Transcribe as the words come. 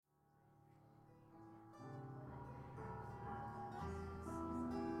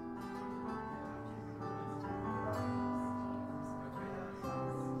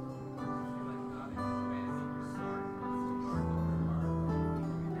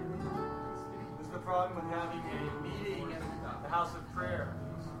problem with having a meeting in the house of prayer.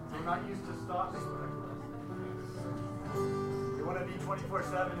 We're not used to stopping. We want to be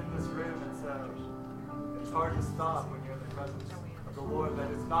 24/7 in this room, and so it's hard to stop when you're in the presence of the Lord,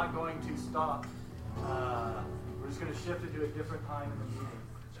 but it's not going to stop. We're just going to shift it to a different time in the meeting.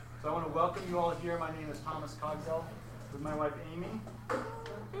 So I want to welcome you all here. My name is Thomas Cogsell with my wife Amy.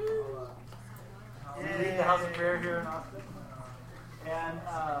 We lead the house of prayer here in Austin. And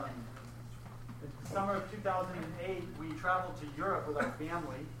the summer of 2008, we traveled to Europe with our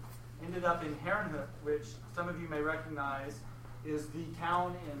family. Ended up in Herrnhut, which some of you may recognize is the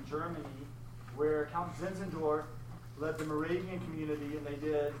town in Germany where Count Zinzendorf led the Moravian community, and they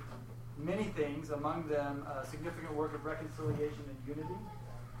did many things, among them a significant work of reconciliation and unity,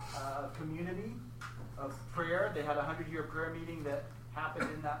 of community, of prayer. They had a 100-year prayer meeting that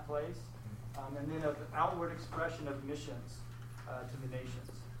happened in that place, and then of outward expression of missions to the nations.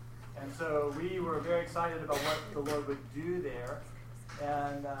 And so we were very excited about what the Lord would do there,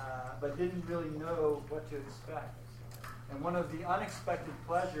 and but didn't really know what to expect. And one of the unexpected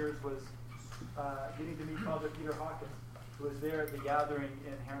pleasures was getting to meet Father Peter Hawkins, who was there at the gathering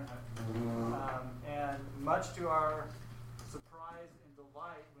in Herrnhut. And much to our surprise and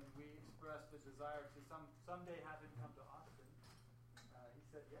delight, when we expressed the desire to someday have him come to Austin, he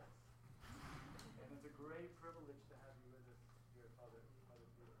said yes. And it's a great privilege to have you with us here, Father Peter.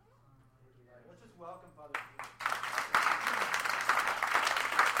 Let's just welcome Father Peter.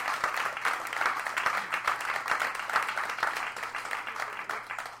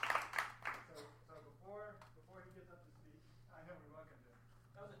 Before he gets up to speak, I know we welcomed him.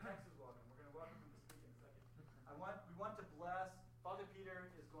 That was a Texas welcome. We're going to welcome him to speak in a second. We want to bless. Father Peter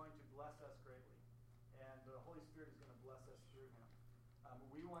is going to bless us greatly, and the Holy Spirit is going to bless us through him.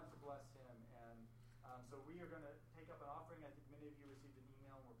 We want to bless him, and so we are going to take up an offering. I think many of you received an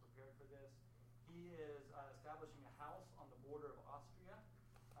email and were prepared for this. He is establishing a house on the border of Austria,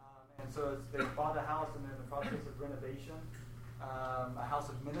 and so they bought a house and they're in the process of renovation, a house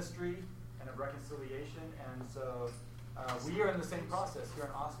of ministry and of reconciliation, and so we are in the same process here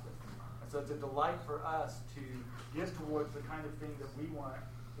in Austin. And so it's a delight for us to give towards the kind of thing that we want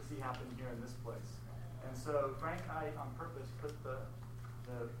to see happen here in this place. And so, Frank, I on purpose put the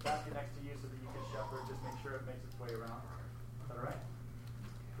basket next to you so that you can shepherd, just make sure it makes its way around. Is that all right?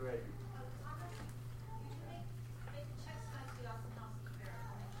 Great.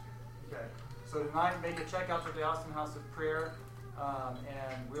 Okay. So tonight, make a check out to the Austin House of Prayer.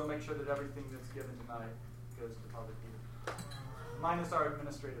 And we'll make sure that everything that's given tonight goes to Father Peter. Minus our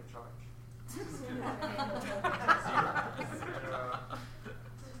administrative charge.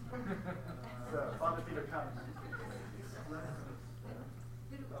 So, Father Peter, come.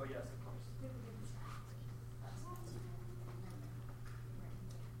 Oh, yes, of course.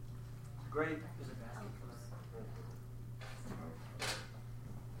 Great.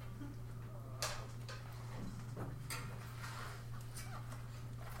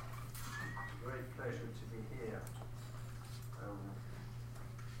 Great pleasure to be here.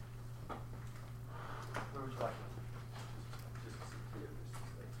 Where would you like it? Just to sit here,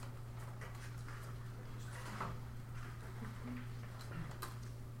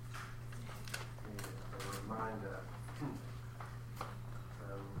 a reminder.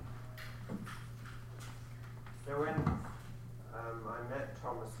 So when I met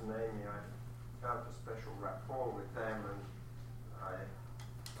Thomas and Amy, I felt a special rapport with them, and I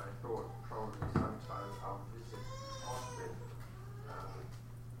thought probably sometime I'll visit Austin.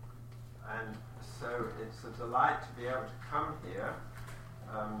 And so it's a delight to be able to come here.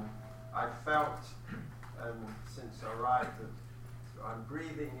 I felt, since I arrived, that I'm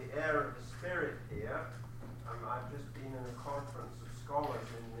breathing the air of the Spirit here. I've just been in a conference of scholars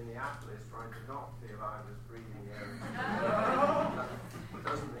in Minneapolis where I did not feel I was breathing the air of the Spirit. It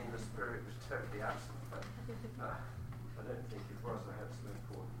doesn't mean the Spirit was totally absent, but I don't think it was. I had some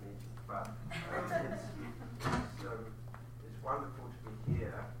important meetings, but it's wonderful to be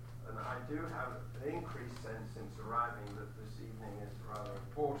here, and I do have an increased sense since arriving that this evening is rather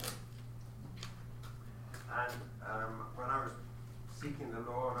important. And when I was seeking the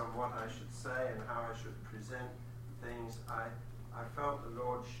Lord on what I should say and how I should present things, I felt the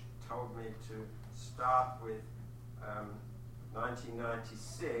Lord told me to start with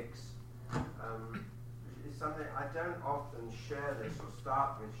 1996. It's something I don't often share this or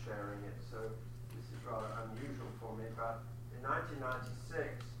start with sharing it, so this is rather unusual for me. But in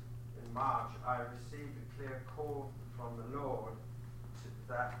 1996, in March, I received a clear call from the Lord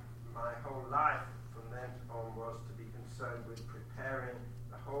that my whole life from then on was to be concerned with preparing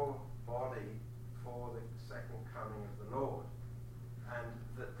the whole body for the second coming of the Lord, and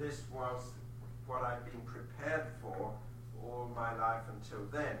that this was what I've been prepared for all my life until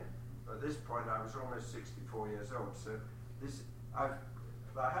then. At this point, I was almost 64 years old. So I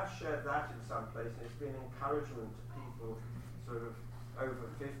have shared that in some place, and it's been encouragement to people sort of over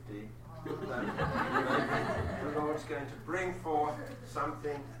 50 that the Lord's going to bring forth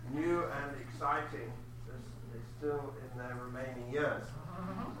something new and exciting is still in their remaining years.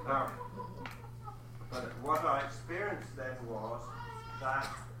 Now, but what I experienced then was that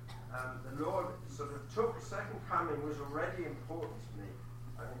the Lord sort of took second coming was already important to me.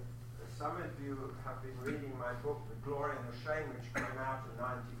 I mean, some of you have been reading my book, The Glory and the Shame, which came out in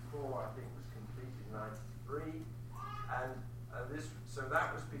 94, I think was completed in 93. And so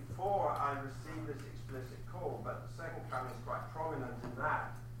that was before I received this explicit call, but the second coming is quite prominent in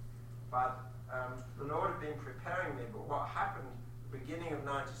that. But the Lord had been preparing me, but what happened at the beginning of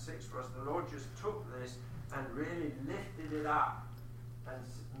 96 was the Lord just took this and really lifted it up and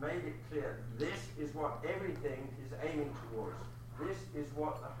made it clear, this is what everything is aiming towards. This is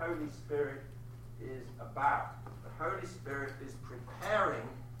what the Holy Spirit is about. The Holy Spirit is preparing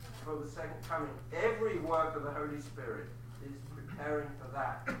for the second coming. Every work of the Holy Spirit is preparing for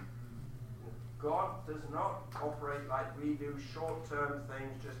that. God does not operate like we do, short-term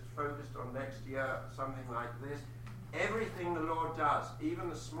things, just focused on next year, something like this. Everything the Lord does, even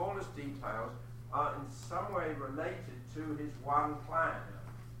the smallest details, are in some way related to his one plan.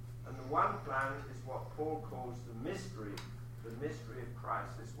 And the one plan is what Paul calls the mystery of Christ.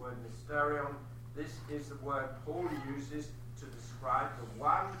 This word mysterion, this is the word Paul uses to describe the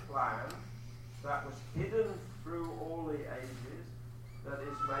one plan that was hidden through all the ages, that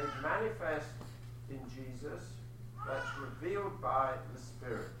is made manifest in Jesus, that's revealed by the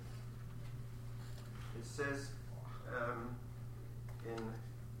Spirit. It says in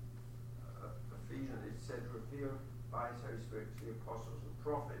Ephesians, it said revealed by his Holy Spirit to the apostles and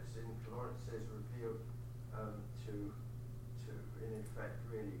prophets. In Colossians it says revealed to in effect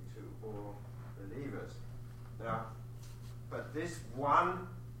really to all believers. Now, but this one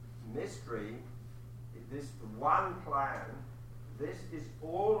mystery, this one plan, this is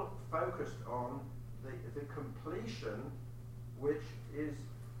all focused on the completion which is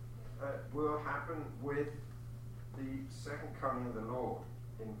will happen with the second coming of the Lord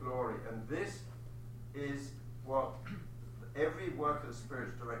in glory. And this is what every work of the Spirit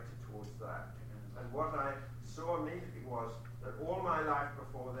is directed towards that. And what I saw immediately was that all my life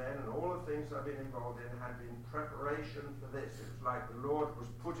before then and all the things I've been involved in had been preparation for this. It was like the Lord was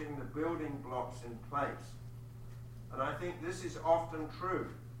putting the building blocks in place. And I think this is often true.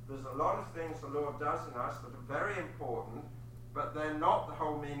 There's a lot of things the Lord does in us that are very important, but they're not the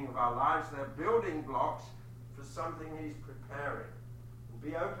whole meaning of our lives. They're building blocks for something he's preparing. And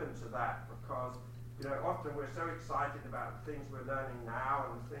be open to that, because often we're so excited about the things we're learning now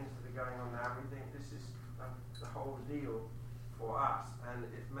and the things that are going on now. We think this is the whole deal for us, and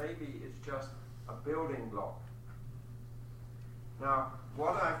maybe it's just a building block. Now,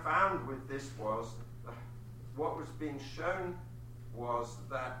 what I found with this was, what was being shown was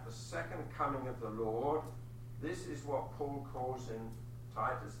that the second coming of the Lord, this is what Paul calls in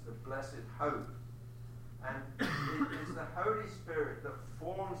Titus the blessed hope. And it is the Holy Spirit that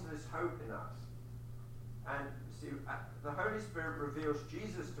forms this hope in us. And see, the Holy Spirit reveals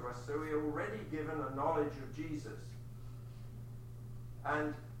Jesus to us, so we're already given a knowledge of Jesus.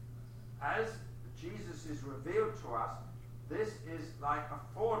 And as Jesus is revealed to us, this is like a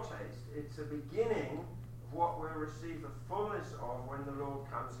foretaste. It's a beginning of what we'll receive the fullness of when the Lord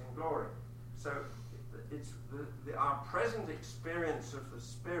comes in glory. So it's our present experience of the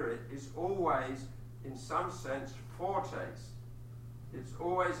Spirit is always, in some sense, foretaste. It's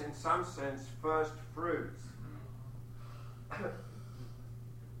always, in some sense, first fruits.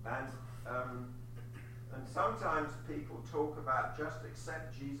 And sometimes people talk about just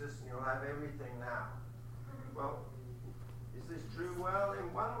accept Jesus and you'll have everything now. Well, is this true? Well,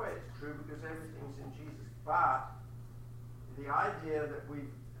 in one way it's true because everything's in Jesus. But the idea that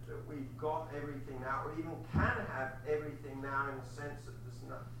we've got everything now, or even can have everything now in the sense that there's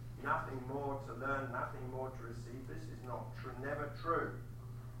nothing more to learn, nothing more to receive, this is not true, never true.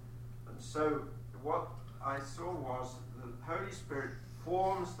 And so what I saw was the Holy Spirit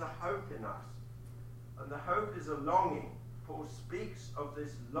forms the hope in us. And the hope is a longing. Paul speaks of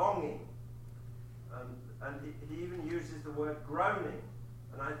this longing. And he even uses the word groaning.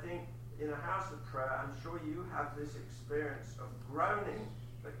 And I think in a house of prayer, I'm sure you have this experience of groaning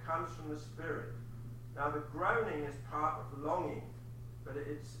that comes from the Spirit. Now the groaning is part of the longing, but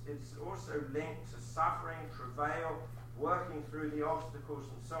it's also linked to suffering, travail, working through the obstacles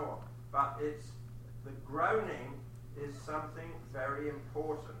and so on. But the groaning is something very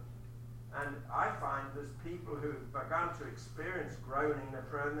important. And I find there's people who've begun to experience groaning in their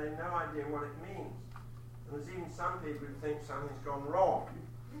prayer and they have no idea what it means. And there's even some people who think something's gone wrong.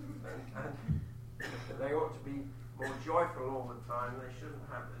 And they ought to be more joyful all the time. They shouldn't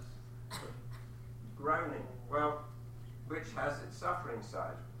have this groaning. Well, which has its suffering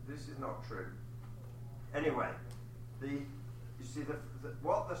side. This is not true. Anyway, you see,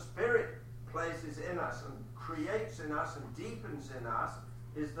 what the Spirit places in us and creates in us and deepens in us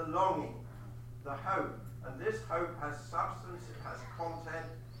is the longing, the hope. And this hope has substance, it has content,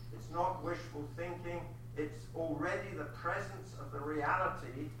 it's not wishful thinking, it's already the presence of the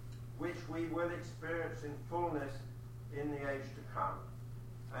reality which we will experience in fullness in the age to come.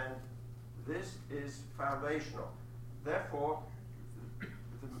 And this is foundational. Therefore,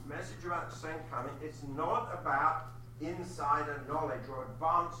 the message about the second coming, it's not about insider knowledge or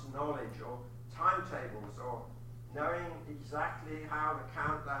advanced knowledge or timetables or knowing exactly how the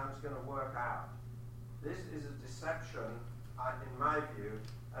countdown is going to work out. This is a deception, in my view,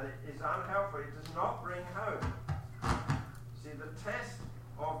 and it is unhelpful. It does not bring hope. See, the test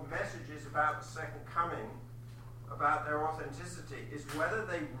of messages about the second coming, about their authenticity, is whether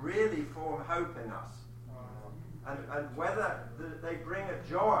they really form hope in us. And whether they bring a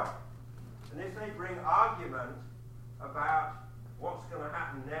joy. And if they bring argument about what's going to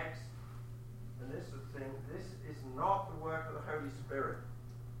happen next, and this sort of thing, this is not the work of the Holy Spirit.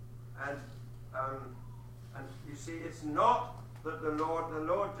 And you see, it's not that the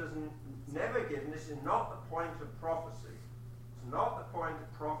Lord doesn't never give, and this is not the point of prophecy. It's not the point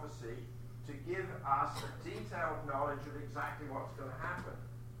of prophecy to give us a detailed knowledge of exactly what's going to happen.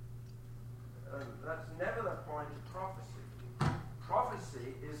 That's never the point of prophecy.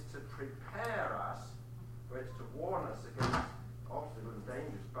 Prophecy is to prepare us, or it's to warn us against obstacles and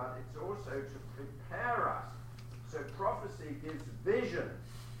dangers, but it's also to prepare us. So prophecy gives vision.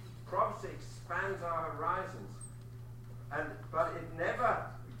 Prophecy expands our horizons. But it never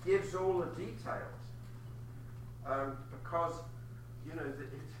gives all the details. Because,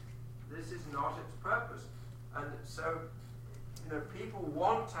 this is not its purpose. And so, people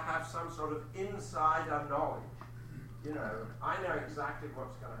want to have some sort of insider knowledge. I know exactly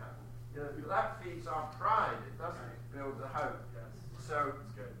what's going to happen. That feeds our pride. It doesn't build the hope. Yes. So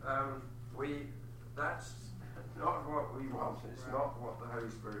that's not what we want. It's not what the Holy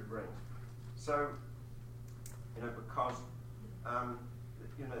Spirit brings. So, because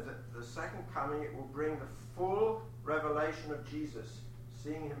the second coming, it will bring the full revelation of Jesus,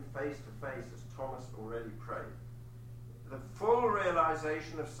 seeing him face to face, as Thomas already prayed. The full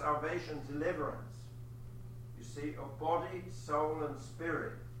realization of salvation, deliverance, you see, of body, soul, and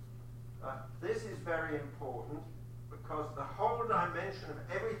spirit. This is very important because the whole dimension of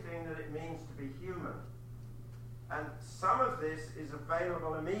everything that it means to be human, and some of this is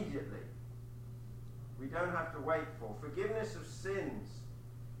available immediately. We don't have to wait for. Forgiveness of sins,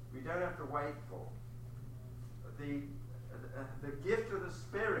 we don't have to wait for. The gift of the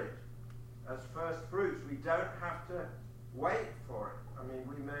Spirit as first fruits, we don't have to wait for it. I mean,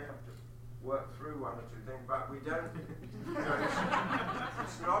 we may have to work through one or two things, but we don't.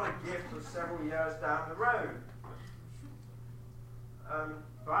 It's not a gift of several years down the road.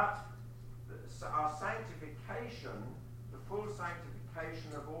 But our sanctification, the full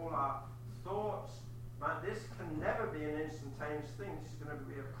sanctification of all our thoughts, this can never be an instantaneous thing. This is going to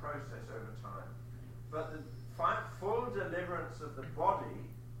be a process over time. But the full deliverance of the body,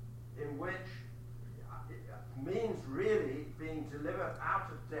 in which means really being delivered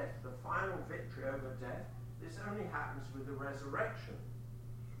out of death, the final victory over death, this only happens with the resurrection.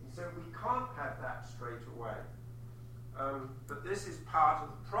 And so we can't have that straight away. But this is part of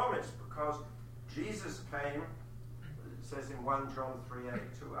the promise, because Jesus came, it says in 1 John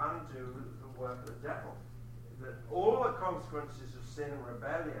 3:8, to undo the work of the devil. That all the consequences of sin and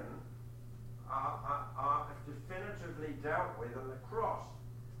rebellion are definitively dealt with on the cross.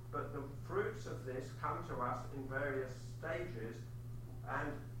 But the fruits of this come to us in various stages,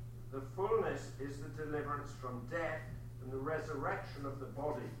 and the fullness is the deliverance from death and the resurrection of the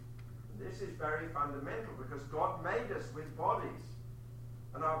body. And this is very fundamental, because God made us with bodies,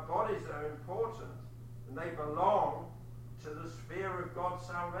 and our bodies are important, and they belong to the sphere of God's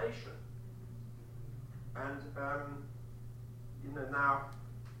salvation. And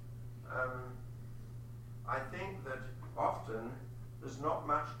I think that often there's not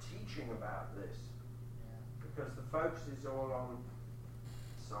much teaching about this, because the focus is all on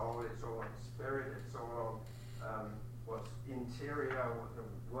soul, it's all on spirit, it's all on what's interior, the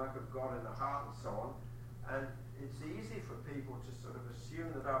work of God in the heart, and so on. And it's easy for people to sort of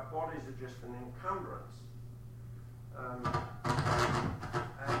assume that our bodies are just an encumbrance.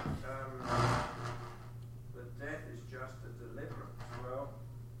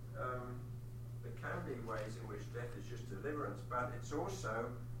 but it's also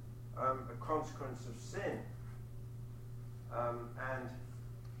a consequence of sin.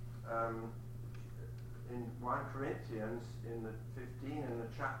 In 1 Corinthians, in the 15, in the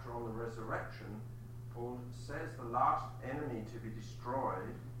chapter on the resurrection, Paul says the last enemy to be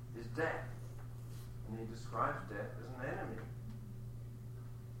destroyed is death. And he describes death as an enemy.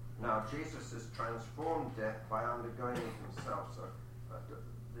 Now, Jesus has transformed death by undergoing it himself, so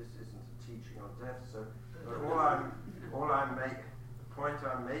this isn't a teaching on death. So, but the point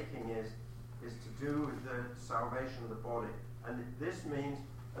I'm making is to do with the salvation of the body. And this means,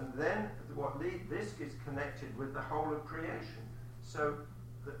 and then this is connected with the whole of creation. So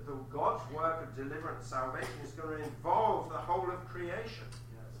the God's work of deliverance, salvation is going to involve the whole of creation.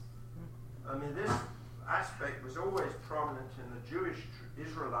 Yes. I mean, this aspect was always prominent in the Jewish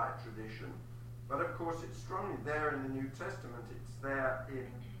Israelite tradition, but of course it's strongly there in the New Testament. It's there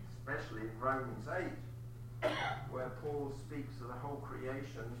especially in Romans 8, where Paul speaks of the whole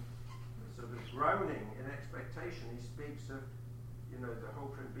creation, sort of groaning in expectation. He speaks of, the whole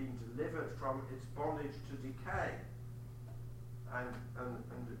creation being delivered from its bondage to decay. And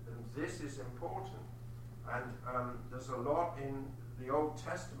this is important. And there's a lot in the Old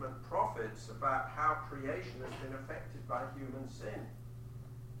Testament prophets about how creation has been affected by human sin.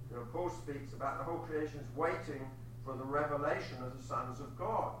 Paul speaks about the whole creation is waiting for the revelation of the sons of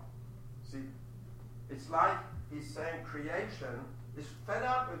God. See, it's like he's saying creation is fed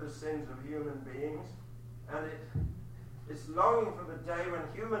up with the sins of human beings, and it's longing for the day when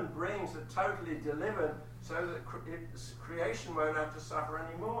human beings are totally delivered so that creation won't have to suffer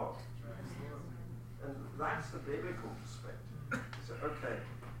anymore. And that's the biblical perspective. So, okay.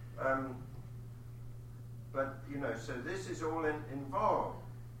 So this is all involved.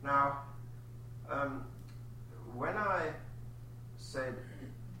 Now, when I said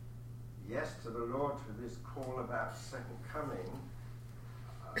yes to the Lord for this call about second coming,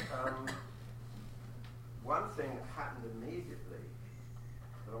 one thing that happened immediately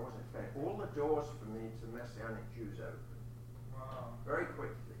that I wasn't expecting, all the doors for me to Messianic Jews opened. Wow. Very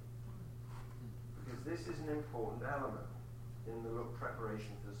quickly. Because this is an important element in the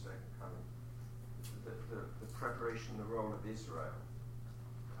preparation for the second coming. The preparation, the role of Israel,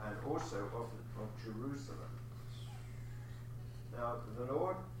 and also of Jerusalem. Now, the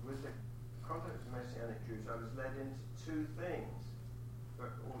Lord, with the context of Messianic Jews, I was led into two things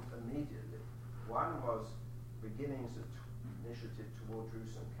immediately. One was beginnings of initiative toward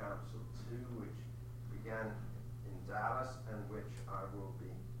Jerusalem Council 2, which began in Dallas, and which I will be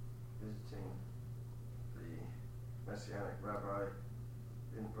visiting the Messianic rabbi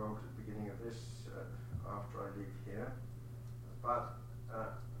involved at the beginning of this after I leave here. But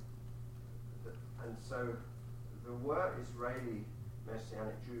and so there were Israeli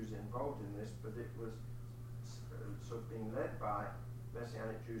Messianic Jews involved in this, but it was sort of being led by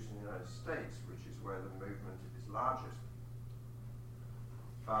Messianic Jews in the United States, which is where the movement is largest.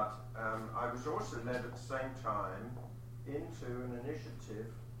 But I was also led at the same time into an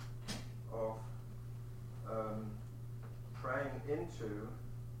initiative of praying into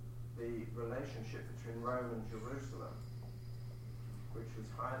the relationship between Rome and Jerusalem, which was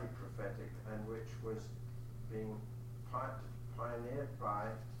highly prophetic and which was being pioneered by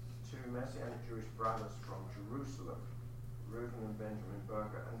two Messianic Jewish brothers from Jerusalem, Reuben and Benjamin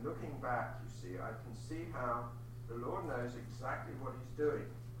Berger. And looking back, you see, I can see how the Lord knows exactly what he's doing.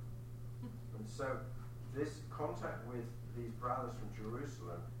 And so this contact with these brothers from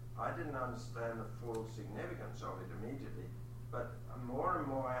Jerusalem, I didn't understand the full significance of it immediately, but more and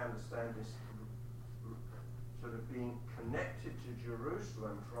more I understand this sort of being connected to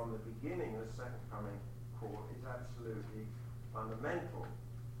Jerusalem from the beginning of the second coming call is absolutely fundamental,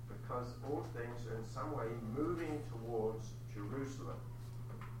 because all things are in some way moving towards Jerusalem.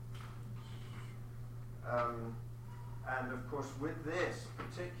 And of course with this,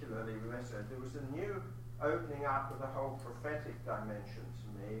 particularly there was a new opening up of the whole prophetic dimension to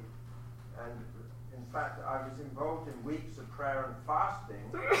me. And in fact, I was involved in weeks of prayer and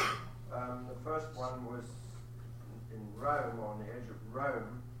fasting. The first one was in Rome, on the edge of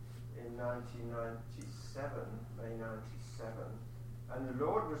Rome, in 1997, May 97. And the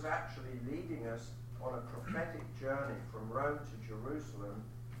Lord was actually leading us on a prophetic journey from Rome to Jerusalem,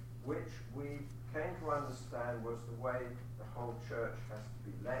 which we came to understand was the way the whole church has to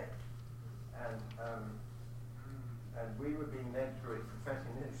be led. And we were being led through it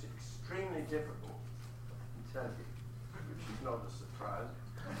prophetically. It was extremely difficult, I can tell you, which is not a surprise.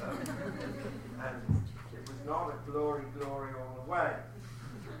 And it was not a glory all the way.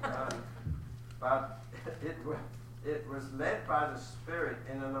 But it was led by the Spirit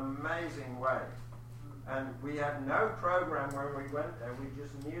in an amazing way. And we had no program when we went there. We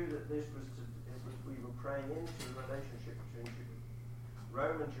just knew that we were praying into the relationship between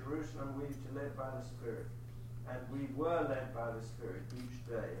Rome and Jerusalem. We were led by the Spirit. And we were led by the Spirit each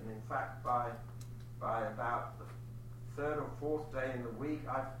day. And in fact, by about the third or fourth day in the week,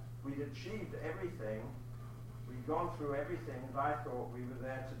 we'd achieved everything. We'd gone through everything that I thought we were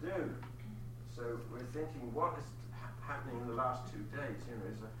there to do. So we're thinking, what is happening in the last 2 days?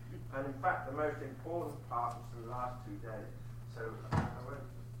 And in fact, the most important part was in the last 2 days. So I won't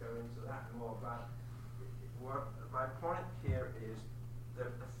go into that more. But my point here is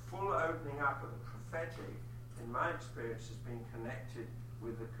that the full opening up of the prophetic, in my experience, has been connected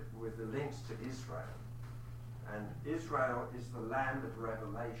with the links to Israel. And Israel is the land of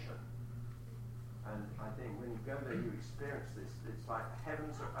revelation. And I think when you go there, you experience this. It's like the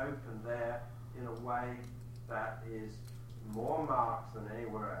heavens are open there in a way that is more marked than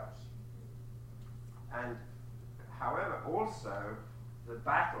anywhere else. And however, also, the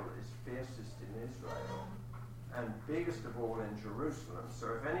battle is fiercest in Israel and biggest of all in Jerusalem.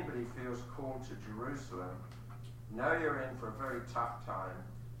 So if anybody feels called to Jerusalem, know you're in for a very tough time,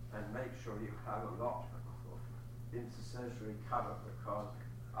 and make sure you have a lot of intercessory cover, because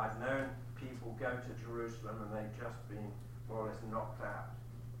I've known people go to Jerusalem and they've just been more or less knocked out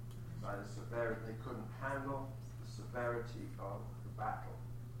by the severity. They couldn't handle the severity of the battle.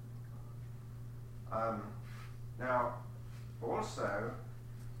 Now, also,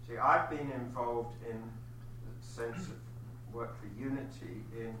 see, I've been involved in the sense of work for unity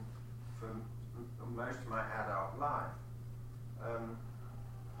for most of my adult life.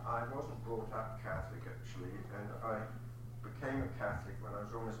 I wasn't brought up Catholic, actually, and I became a Catholic when I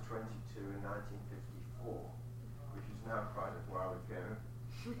was almost 22 in 1954, which is now quite a while ago.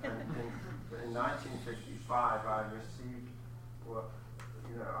 And in 1955, I received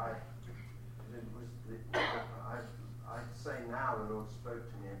I'd say now the Lord spoke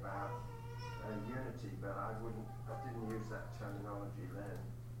to me about unity, but I didn't use that terminology then.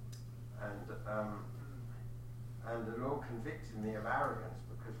 And the Lord convicted me of arrogance,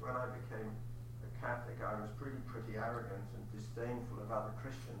 because when I became a Catholic, I was pretty arrogant and disdainful of other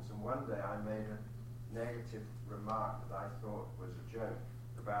Christians. And one day I made a negative remark that I thought was a joke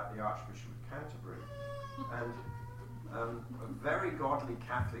about the Archbishop of Canterbury. And a very godly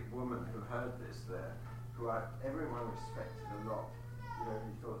Catholic woman who heard this there, who everyone respected a lot,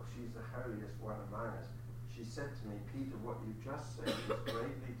 he thought she's the holiest one among us. She said to me, "Peter, what you just said is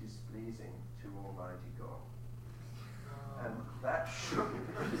greatly displeasing to Almighty God." And that shook me.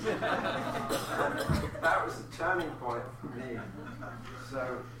 That was a turning point for me.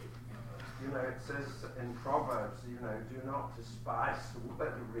 So, it says in Proverbs, do not despise the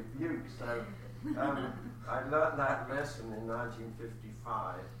word of rebuke. So I learned that lesson in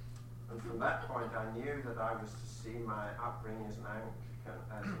 1955. And from that point, I knew that I was to see my upbringing as an Anglican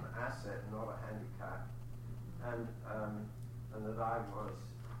as an asset, not a handicap. And that I was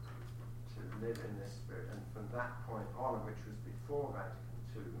to live in this spirit. And from that point on, which was before Vatican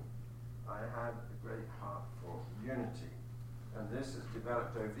II, I had a great heart for unity. And this has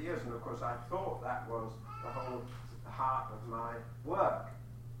developed over the years. And of course, I thought that was the whole heart of my work.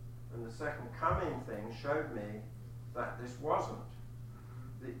 And the Second Coming thing showed me that this wasn't.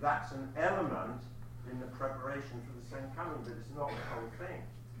 That's an element in the preparation for the Second Coming, but it's not the whole thing.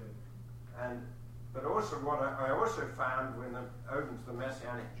 But also what I also found when open to the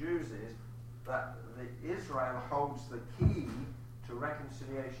Messianic Jews is that Israel holds the key to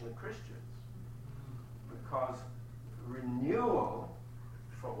reconciliation of Christians. Because renewal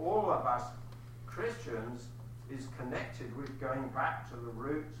for all of us Christians is connected with going back to the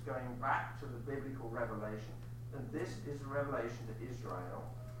roots, going back to the biblical revelation. And this is a revelation to Israel,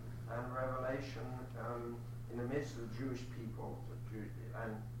 and revelation in the midst of the Jewish people.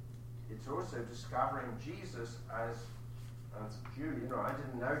 And it's also discovering Jesus as a Jew. I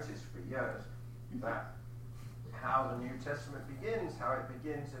didn't notice for years that how the New Testament begins, how it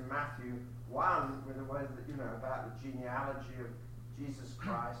begins in Matthew 1 with the word that, about the genealogy of Jesus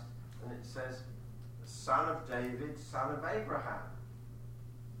Christ, and it says, son of David, son of Abraham.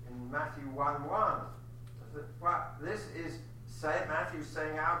 In Matthew 1:1. Well, this is Matthew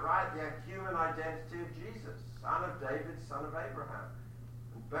saying outright the human identity of Jesus, son of David, son of Abraham.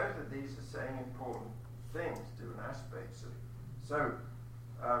 And both of these are saying important things, different aspects of it. So,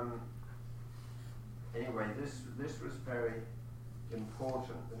 anyway, this was very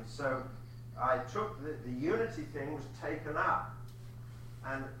important. And so I took the unity thing was taken up,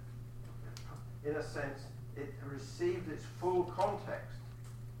 and in a sense it received its full context.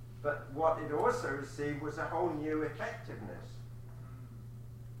 But what it also received was a whole new effectiveness.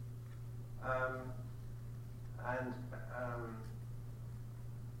 And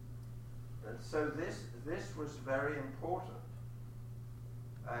so this was very important.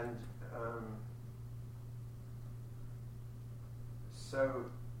 And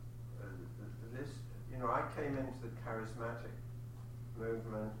this, I came into the charismatic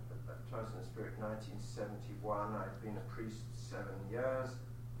movement, baptized in the Spirit, 1971. I'd been a priest 7 years.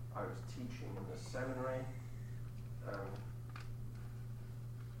 I was teaching in the seminary.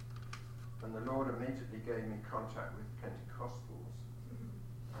 And the Lord immediately gave me contact with Pentecostals.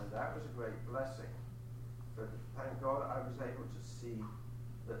 And that was a great blessing. But thank God I was able to see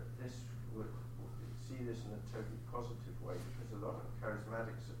that see this in a totally positive way, because a lot of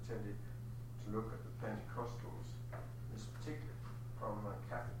charismatics have tended to look at the Pentecostals, this particular from a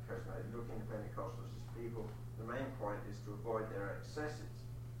Catholic charismatic, looking at Pentecostals as people, the main point is to avoid their excesses.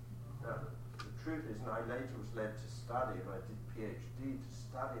 Now, the truth is, and I later was led to study, and I did PhD to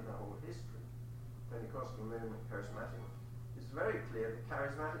study the whole history, Pentecostal movement, charismatic movement. It's very clear the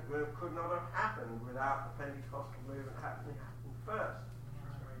charismatic movement could not have happened without the Pentecostal movement happening first.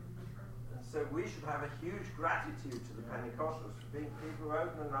 And so we should have a huge gratitude to the Pentecostals for being people who were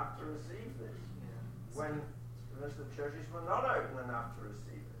open enough to receive this, when the rest of the churches were not open enough to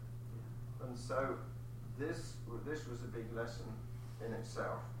receive it. And so this was a big lesson in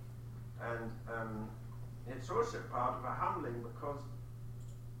itself. And it's also part of a humbling, because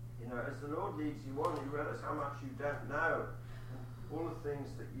as the Lord leads you on, you realize how much you don't know. And all the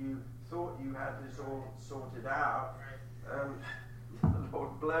things that you thought you had this all sorted out, the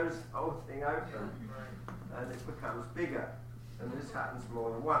Lord blows the whole thing open, and it becomes bigger. And this happens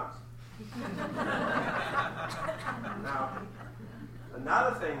more than once. Now,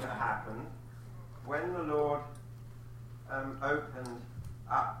 another thing that happened, when the Lord opened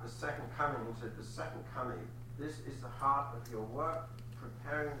up the second coming, and said, the second coming, this is the heart of your work,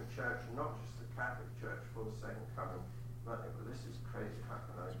 preparing the church, not just the Catholic Church, for the second coming. But this is crazy, how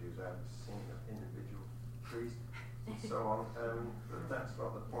can I do that? Seeing an individual priest and so on. But that's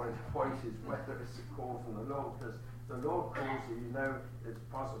not the point. The point is whether it's a call from the Lord, because the Lord calls you, it's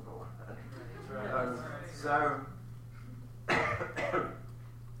possible.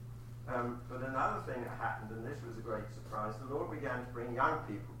 But another thing that happened, and this was a great surprise, the Lord began to bring young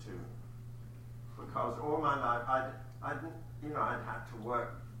people to me. Because all my life, I'd had to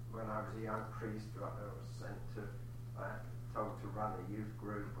work when I was a young priest. I was told to run a youth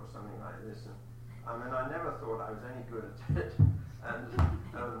group or something like this. And I never thought I was any good at it,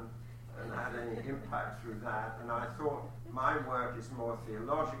 and had any impact through that. And I thought my work is more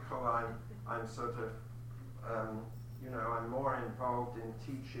theological. I'm sort of, I'm more involved in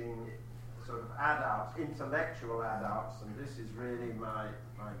teaching sort of adults, intellectual adults, and this is really my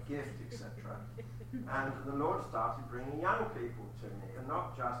gift, etc. And the Lord started bringing young people to me, and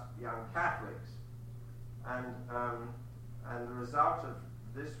not just young Catholics. And the result of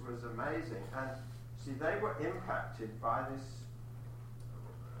this was amazing. And see, they were impacted by this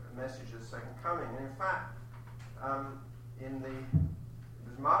message of the second coming. And in fact, it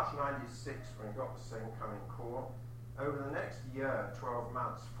was March 96 when we got the second coming call. Over the next year, 12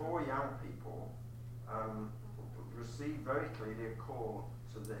 months, 4 young people received very clearly a call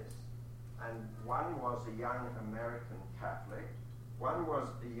to this. And one was a young American Catholic, one was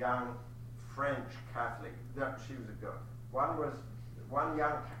a young French Catholic. She was a girl. One was one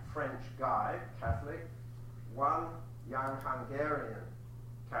young French guy, Catholic, one young Hungarian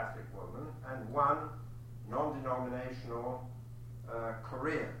Catholic woman, and one non-denominational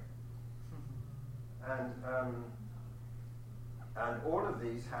Korean. And all of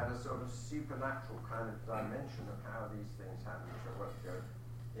these had a sort of supernatural kind of dimension of how these things happen, which I won't go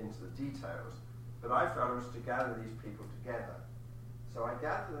into the details. But I felt it was to gather these people together. So I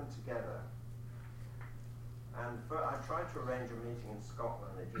gathered them together, and I tried to arrange a meeting in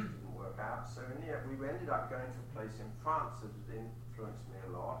Scotland. It just didn't work out. So in the end, we ended up going to a place in France that had influenced me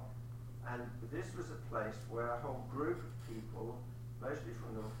a lot. And this was a place where a whole group of people, mostly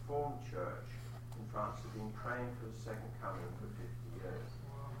from the Reformed Church in France, had been praying for the second coming for 50 years.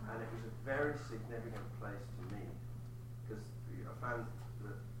 And it was a very significant place to me, because I found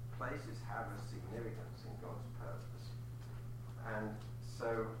that places have a significance in God's purpose. And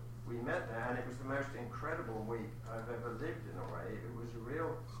so we met there, and it was the most incredible week I've ever lived in a way. It was a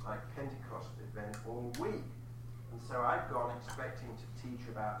real, Pentecost event all week. And so I'd gone expecting to teach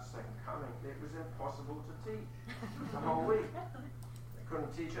about second coming. It was impossible to teach the whole week. I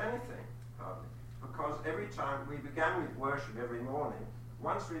couldn't teach anything, hardly. Because every time we began with worship every morning,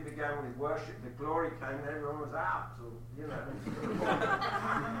 once we began with worship, the glory came and everyone was out. So,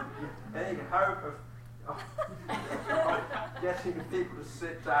 any hope of getting people to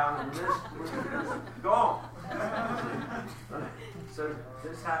sit down and listen was gone. So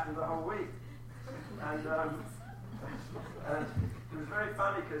this happened the whole week. And it was very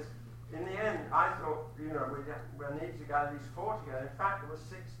funny because in the end I thought, we need to gather these 4 together. In fact, there were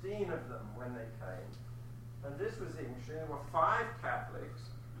 16 of them when they came. And this was interesting. There were 5 Catholics,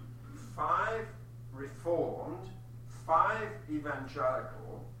 5 Reformed, 5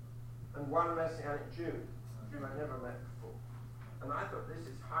 Evangelical, and 1 Messianic Jew, whom I never met before. And I thought, this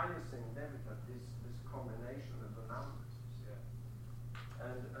is highly significant, this combination of the numbers. Yeah.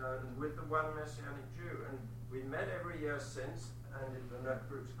 And with the 1 Messianic Jew. And we met every year since, and the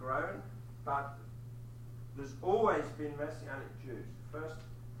group's grown, but there's always been Messianic Jews. The first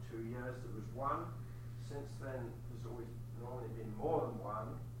 2 years there was 1. Since then, there's always normally been more than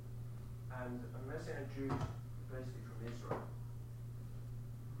 1. And Messianic Jews basically from Israel.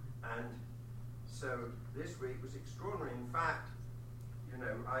 And so this week was extraordinary. In fact,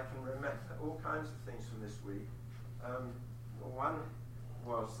 I can remember all kinds of things from this week. One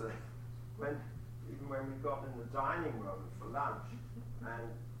was that when we got in the dining room for lunch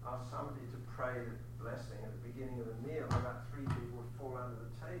and asked somebody to pray the blessing at the beginning of the meal, about 3 people would fall under the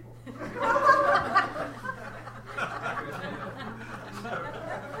table.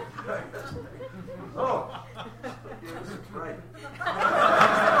 Oh, this is great.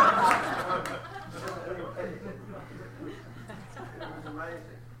 It was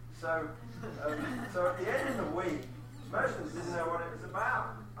amazing. So at the end of the week, most of us didn't know what it was about.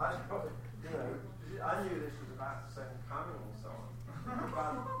 I thought, I knew this was about the second coming and so on.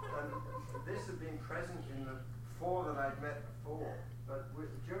 But this had been present in the 4 that I'd met before. But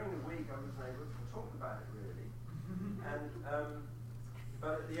during the week, I wasn't able to talk about it really.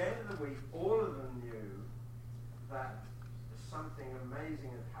 But at the end of the week, all of them knew that something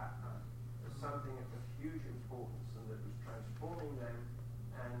amazing had happened, something of huge importance, and that was transforming them.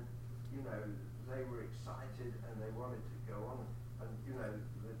 And they were excited and they wanted to go on. And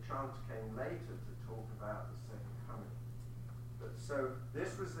the chance came later to talk about the second coming. But so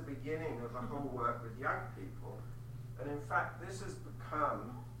this was the beginning of a whole work with young people. And in fact, this has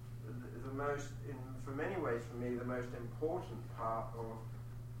become the most, for many ways for me, the most important part of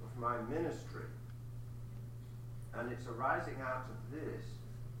my ministry. And it's arising out of this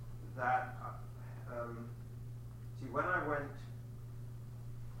that, when I went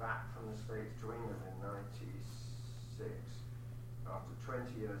back from the States to England in 96, after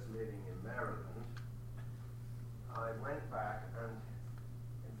 20 years living in Maryland, I went back and,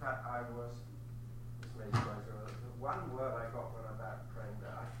 in fact, this may surprise you, the one word I got when I was about praying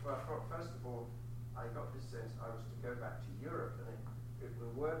there, first of all, I got this sense I was to go back to Europe, and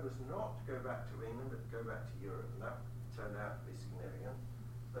the word was not to go back to England, but to go back to Europe, and that turned out to be significant.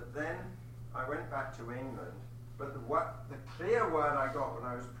 But then I went back to England, but the clear word I got when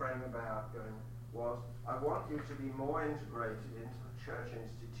I was praying about going was, I want you to be more integrated into the church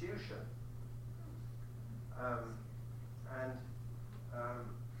institution.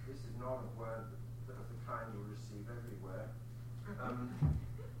 This is not a word of the kind you receive everywhere.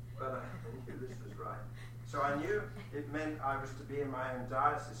 But I knew this was right. So I knew it meant I was to be in my own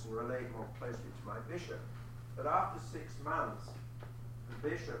diocese and relate more closely to my bishop. But after 6 months, the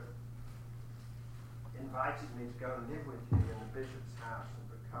bishop invited me to go and live with him in the bishop's house and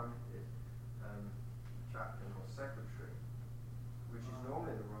become his chaplain or secretary, which is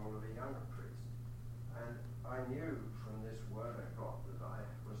normally the role of a younger priest. And I knew from this word I got that I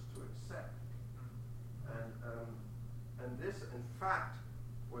was to accept. And this, in fact,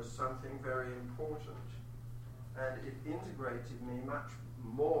 was something very important. And it integrated me much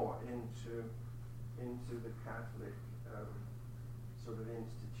more into the Catholic sort of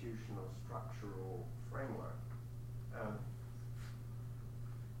institutional, structural framework.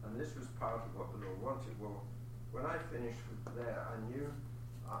 And this was part of what the Lord wanted. Well, when I finished there, I knew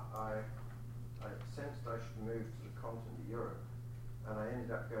I sensed I should move to the continent of Europe, and I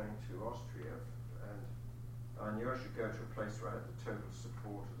ended up going to Austria, and I knew I should go to a place where I had the total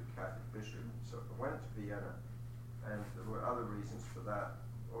support of the Catholic bishop. So I went to Vienna, and there were other reasons for that,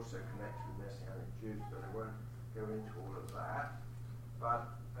 also connected with Messianic Jews, but I won't go into all of that. But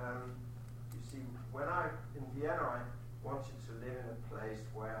you see, in Vienna, I wanted to live in a place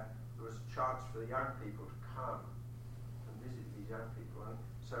where there was a chance for the young people to come and visit these young people. And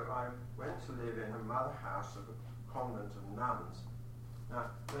so I went to live in a mother house of a convent of nuns.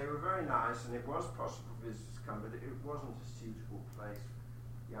 Now, they were very nice, and it was possible for visitors to come, but it wasn't a suitable place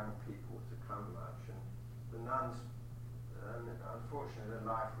for young people to come much. And the nuns, unfortunately, their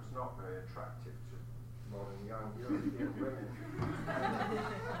life was not very attractive to modern young European women.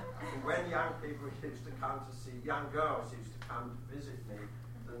 And when young people used to come to see, young girls used to come to visit me,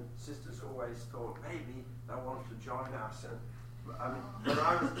 the sisters always thought maybe they'll want to join us. And when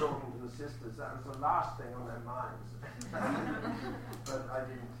I was talking to the sisters, that was the last thing on their minds. But I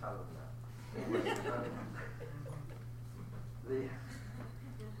didn't tell them that.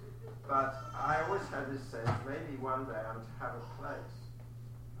 But I always had this sense, maybe one day I'm to have a place,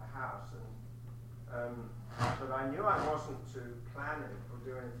 a house, but I knew I wasn't to plan it or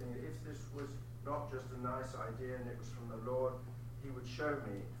do anything. If this was not just a nice idea and it was from the Lord, He would show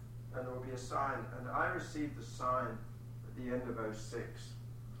me, and there would be a sign. And I received the sign at the end of 2006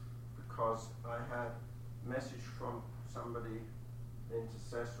 because I had a message from somebody,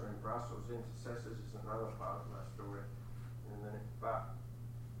 intercessor in Brussels. Intercessors is another part of my story in a minute. But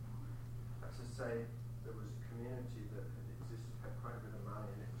as I say, there was a community that had existed, had quite a bit of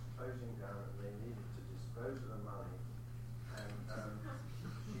money, and it was closing down, and they needed to dispose of the money. And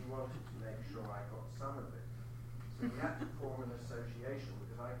she wanted to make sure I got some of it. So we had to form an association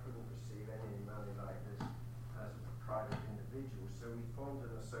because I couldn't receive any money like this as a private individual. So we formed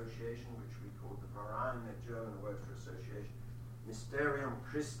an association which we called the Verein, the German word for association, Mysterium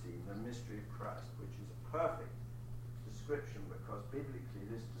Christi, the mystery of Christ, which is a perfect description because biblically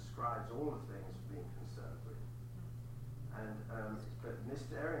this describes all the things we're being concerned with. And but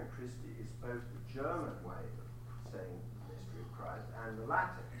Mysterium Christi is both the German way of saying the mystery of Christ and the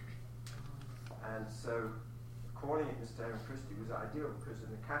Latin. And so calling it Mysterium Christi was ideal because in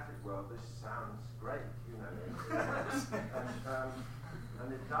the Catholic world this sounds great, you know.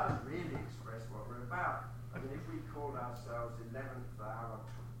 And it does really express what we're about. I mean, if we called ourselves 11th hour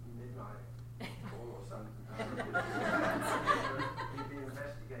midnight call or something, we'd be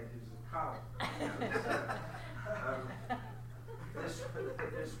investigated as a cult.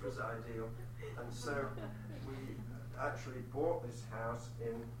 This was ideal. And so we actually bought this house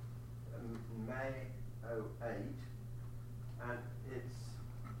in May 2008, and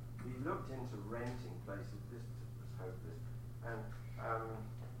we looked into renting places. This was hopeless. And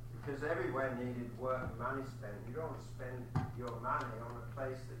because everywhere needed work, money spent. You don't want to spend your money on a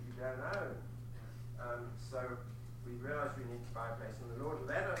place that you don't own. So we realized we need to buy a place, and the Lord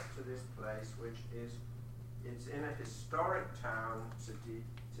led us to this place, which it's in a historic town city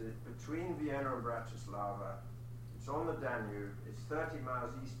between Vienna and Bratislava. It's on the Danube. It's 30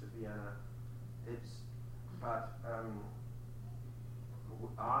 miles east of Vienna. It's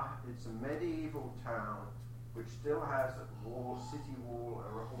a medieval town which still has a city wall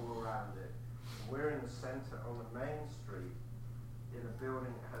all around it. We're in the center on the main street in a building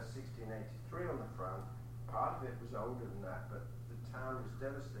that has 1683 on the front. Part of it was older than that, but the town was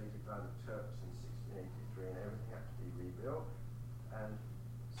devastated by the Turks in 1683 and everything had to be rebuilt. And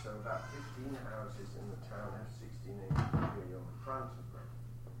so about 15 houses in the town have 1683 on the front of them.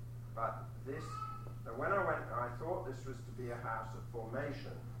 But when I went, I thought this was to be a house of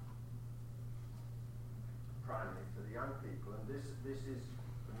formation, primarily for the young people, and this is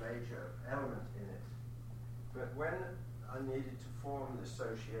the major element in it. But when I needed to form the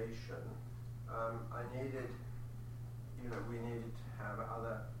association, we needed to have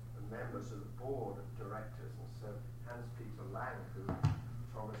other members of the board of directors, and so Hans-Peter Lang, who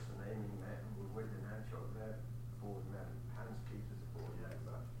Thomas and Amy met and were with in Antioch, their board member, Hans-Peter's a board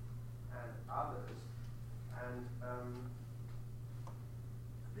member, and others, and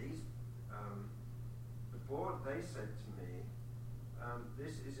the board, they said to me,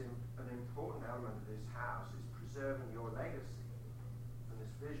 this is an important element of this house, is preserving your legacy and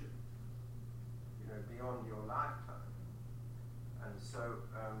this vision, beyond your lifetime. And so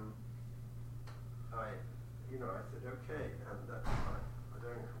I said, okay, and that's fine. I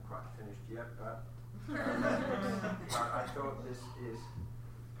don't think I'm quite finished yet, but I thought this is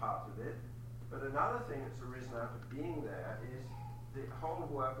part of it. But another thing that's arisen out of being there is the whole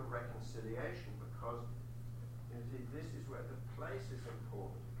work of reconciliation, because this is where the place is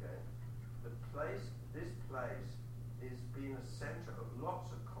important again. This place is being a center of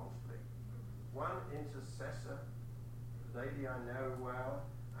lots of conflict. One intercessor, a lady I know well,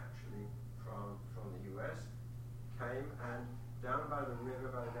 actually from the US, came and down by the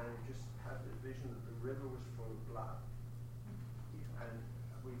river, by the Danube, just had the vision that the river was full of blood. And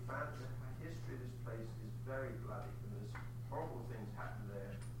we found that the history of this place is very bloody, and there's horrible things happened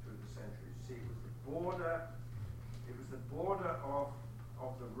there through the centuries. See, it was the border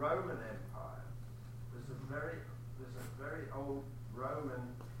of the Roman Empire. There's a very old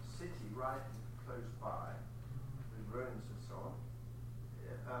Roman city right close by, with ruins and so on.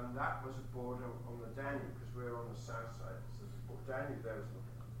 That was a border on the Danube, because we're on the south side. So the Danube there was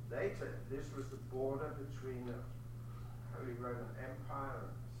later. This was the border between the Holy Roman Empire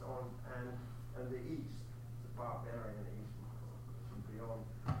and so on, and the East, the barbarian East, from beyond,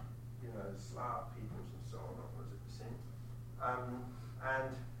 Slav peoples and so on, what was it, Sin?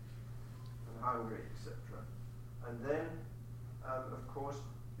 And Hungary, etc. And then, of course,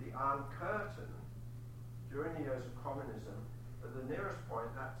 the Iron Curtain, during the years of communism, at the nearest point,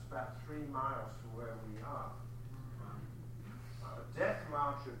 that's about 3 miles from where we are. A death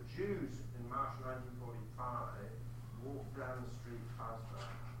march of Jews in March 1945 walked down the street past us.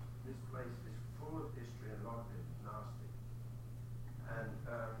 This place is full of history, and a lot of it is nasty. And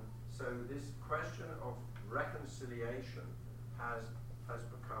so this question of reconciliation has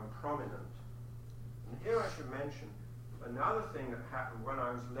become prominent. And here I should mention another thing that happened when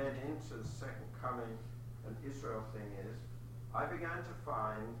I was led into the Second Coming and Israel thing is, I began to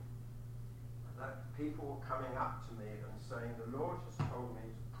find that people were coming up to me and saying, the Lord has told me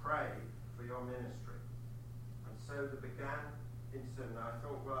to pray for your ministry. And so there began incident, and I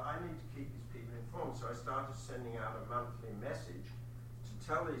thought, well, I need to keep these people informed. So I started sending out a monthly message to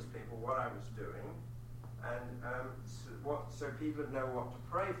tell these people what I was doing, and so people know what to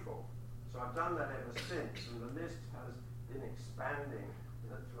pray for. So I've done that ever since, and the list has been expanding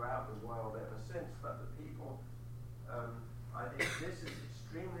throughout the world ever since. But the people, I think this is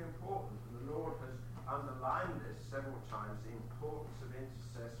extremely important, and the Lord has underlined this several times, the importance of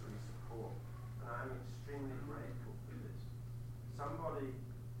intercessory support, and I'm extremely grateful for this. Somebody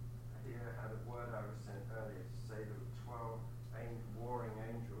here had a word I was sent earlier to say there were 12 warring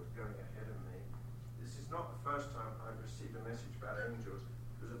angels going ahead of me. This is not the first time I've received a message about angels.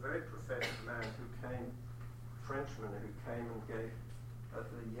 There was a very prophetic man Frenchman who came and gave at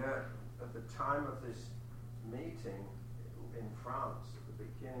the time of this meeting in France at the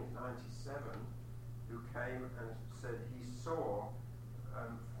beginning of 97, who came and said he saw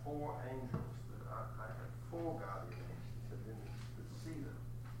 4 angels. I had 4 guardian angels. He said he could see them.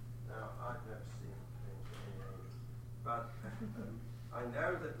 Now, I've never seen any angels. But I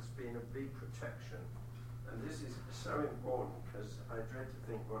know that there's been a big protection. And this is so important because I dread to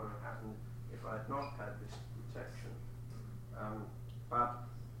think what would have happened if I had not had this protection.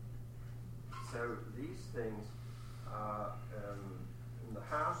 So these things are, the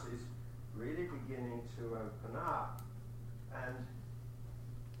house is really beginning to open up. And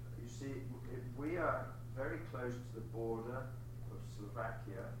you see, we are very close to the border of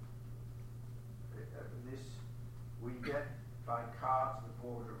Slovakia. We get by car to the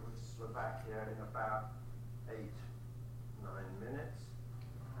border with Slovakia in about 8-9 minutes,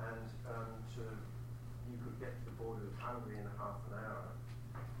 and you could get to the border with Hungary in half an hour.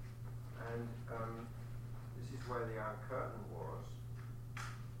 And this is where the Iron Curtain was.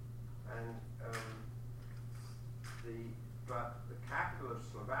 And but the capital of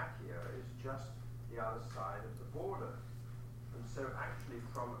Slovakia is just the other side of the border. And so actually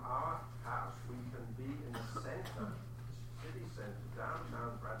from our house we can be in the center, city center,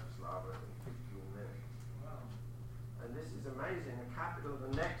 downtown Bratislava in 15 minutes. Wow. And this is amazing, the capital of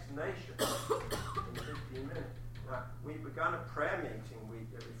the next nation in 15 minutes. Now, we've begun a prayer meeting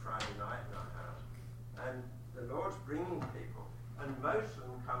every Friday night in our house, and the Lord's bringing people, and most of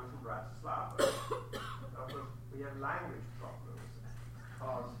them come from Bratislava. Now, we have language problems,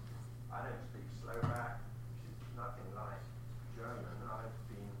 because I don't speak Slovak, which is nothing like German. I've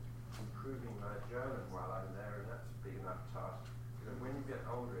been improving my German while I'm there, and that's a big enough task. But when you get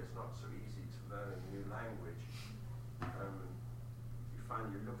older, it's not so easy to learn a new language. You find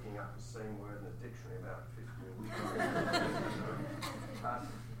you're looking up the same word in a dictionary about 15 weeks.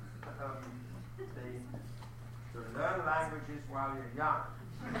 To learn languages while you're young.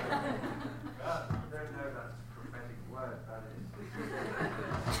 I don't know that's a prophetic word, that is.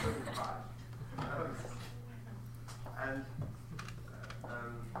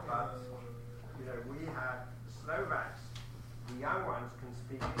 But we have the Slovaks, the young ones can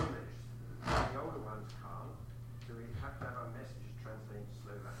speak English, the older ones can't, so we have to have our messages translated to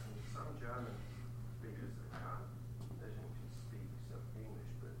Slovak. And some German speakers that can't, they can speak some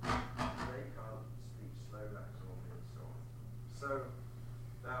English, but they can't speak Slovak and so on. So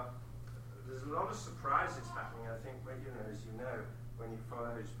now there's a lot of surprises happening. I think, but as you know, when you follow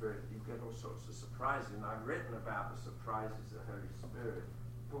the Holy Spirit, you get all sorts of surprises. And I've written about the surprises of the Holy Spirit,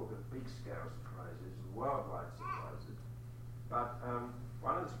 the big scale surprises, worldwide surprises. But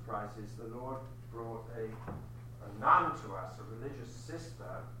one of the surprises, the Lord brought a nun to us, a religious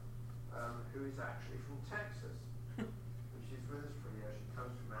sister, who is actually from Texas. And she's with us for a year. She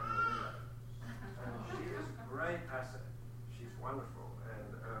comes from Amarillo. And she is a great asset. She's wonderful.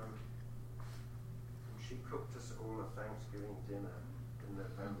 And she cooked us all a Thanksgiving dinner in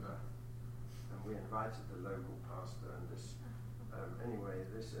November. And we invited the local pastor and this. Anyway,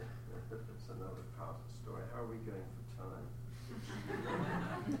 this is another part of the story. How are we going for time?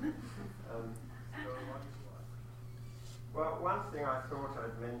 Well, one thing I thought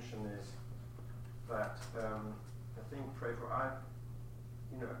I'd mention is that I think,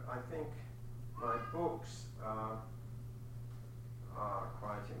 I think my books are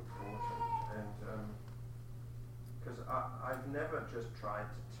quite important, and because I've never just tried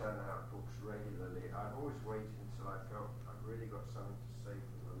to turn out books regularly. I've always waited until I felt I've really got something to say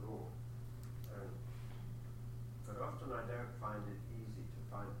from the Lord. But often I don't find it easy to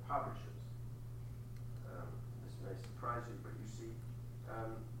find publishers. This may surprise you, but you see,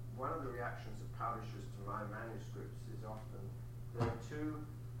 one of the reactions of publishers to my manuscripts is often they're too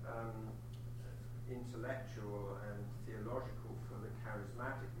intellectual and theological for the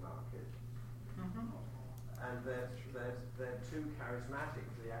charismatic market, and they're too charismatic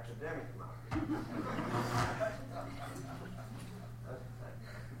for the academic market.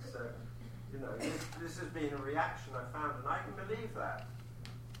 So, this has been a reaction I found, and I can believe that,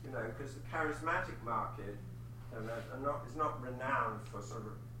 because the charismatic market is not renowned for sort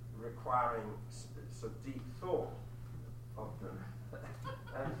of requiring sort of deep thought of them.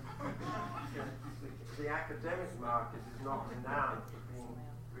 And the academic market is not renowned for being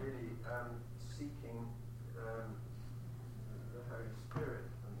really seeking the Holy Spirit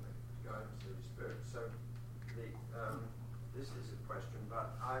and the guidance of the Holy Spirit. So this is a question,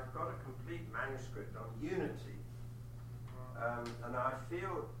 but I've got a complete manuscript on unity, and I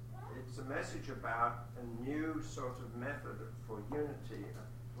feel it's a message about a new sort of method for unity,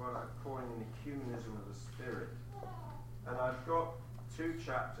 what I'm calling an ecumenism of the Spirit. And I've got 2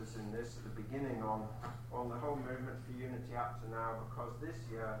 chapters in this at the beginning on the whole movement for unity up to now, because this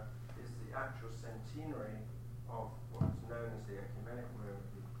year is the actual centenary of what's known as the ecumenical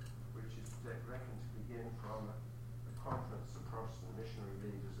movement, which is reckoned to begin from a conference of Protestant missionary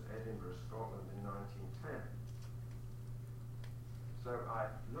leaders at Edinburgh, Scotland in 1910. So I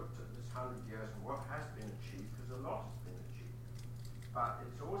looked at this 100 years and what has been achieved, because a lot has been achieved. But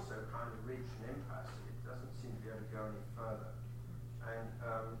it's also kind of reached an impasse. It doesn't seem to be able to go any further.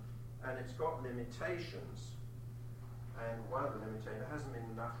 And it's got limitations. And one of the limitations, there hasn't been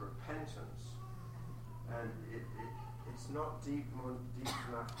enough repentance. And it's not deep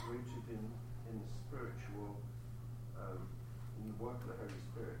enough rooted in the spiritual, in the work of the Holy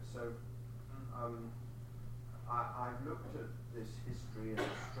Spirit. So I've looked at this history and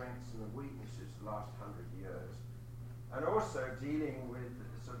the strengths and the weaknesses the last 100 years, and also dealing with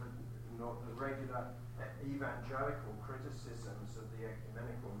sort of not the regular evangelical criticisms of the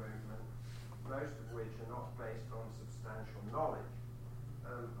ecumenical movement, most of which are not based on substantial knowledge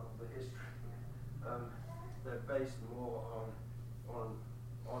of the history. They're based more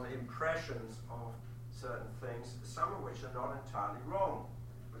on impressions of certain things, some of which are not entirely wrong,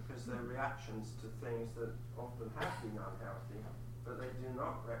 because they're reactions to things that often have been unhealthy, but they do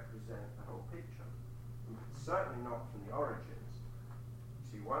not represent the whole picture. Certainly not from the origins.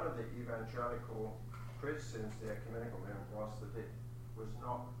 See, one of the evangelical criticisms of the ecumenical movement was that it was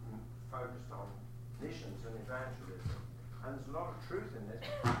not focused on missions and evangelism. And there's a lot of truth in this,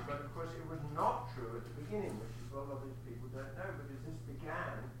 but of course it was not true at the beginning, which is what a lot of these people don't know, because this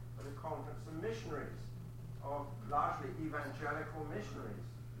began at a conference of missionaries, of largely evangelical missionaries,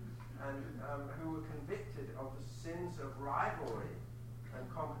 and who were convicted of the sins of rivalry and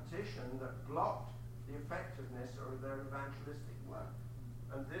competition that blocked the effectiveness of their evangelistic work.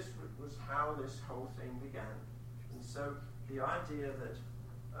 And this was how this whole thing began. And so the idea that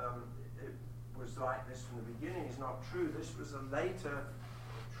it was like this from the beginning is not true. This was a later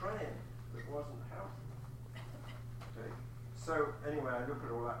trend that wasn't healthy. Okay. So anyway, I look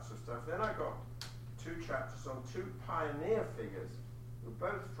at all that sort of stuff. Then I got 2 chapters on 2 pioneer figures who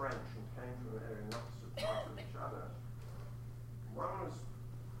were both French and came from an area not so far from each other. One was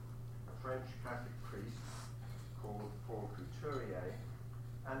a French Catholic priest called Paul Couturier,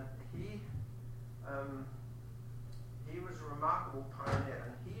 and he was a remarkable pioneer,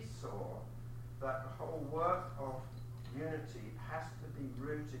 and he saw that the whole work of unity has to be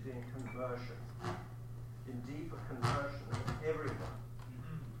rooted in conversion, in deeper conversion of everyone.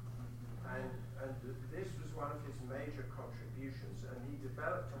 And this was one of his major contributions, and he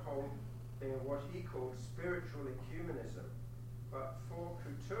developed a whole thing of what he called spiritual ecumenism. But for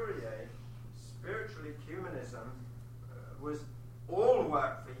Couturier, spiritual ecumenism was all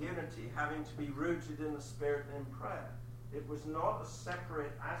work for unity having to be rooted in the Spirit and in prayer. It was not a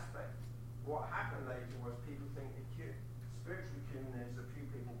separate aspect. What happened later was people think spiritual ecumenism is a few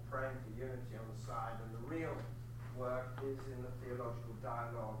people praying for unity on the side, and the real work is in the theological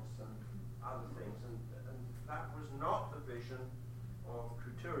dialogues and other things, and that was not the vision of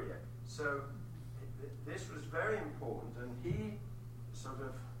Couturier. So this was very important, and he sort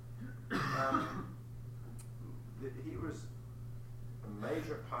of he was a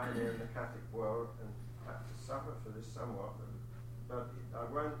major pioneer in the Catholic world and had to suffer for this somewhat. But I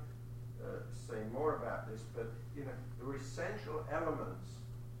won't say more about this. But there were essential elements.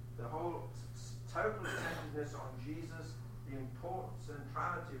 The whole total centeredness on Jesus, the important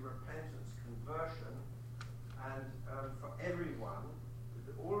centrality of repentance, conversion, and for everyone,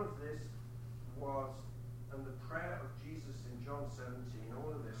 all of this was, and the prayer of Jesus in John 17,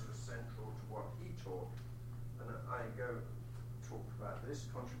 all of this was central to what he taught. And I go talk about this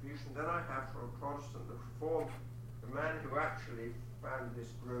contribution. Then I have from a Protestant, the Reformed, the man who actually founded this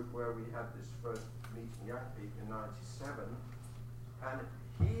group where we had this first meeting, young people, in 97, and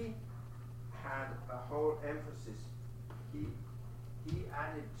he had a whole emphasis. He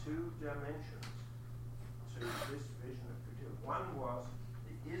added two dimensions to this vision of Christianity. One was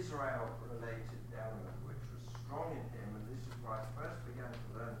the Israel-related element, which was strong in him, and this is where I first began to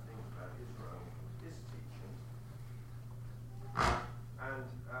learn things about Israel from his teachings.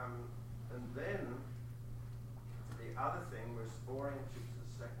 And then the other thing was oriented to the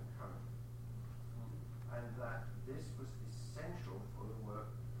second coming, and that this was essential for the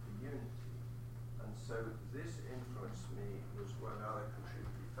work for unity. And so this influenced me was one other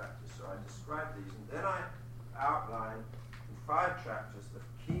contributing factor. So I described these, and then I outlined in 5 chapters the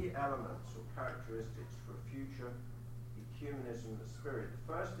key elements or characteristics for future ecumenism of the Spirit. The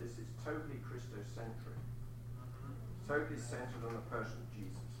first is it's totally Christocentric, totally centered on the person of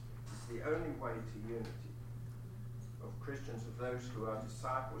Jesus. It's the only way to unity of Christians, of those who are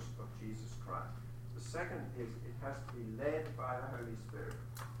disciples of Jesus Christ. The second is it has to be led by the Holy Spirit.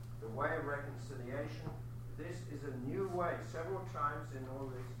 The way of reconciliation, this is a new way. Several times in all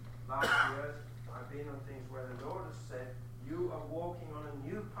these last years, I've been on things where the Lord has said, you are walking on a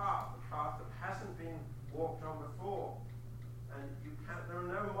new path, a path that hasn't been walked on before. And there are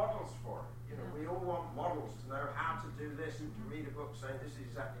no models for it. We all want models to know how to do this and to read a book saying this is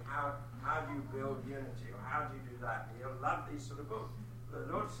exactly how do you build unity or how do you do that. And you'll love these sort of books. But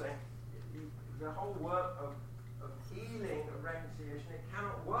the Lord's saying the whole work of healing, of reconciliation, it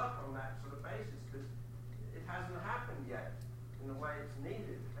cannot work on that sort of basis because it hasn't happened yet in the way it's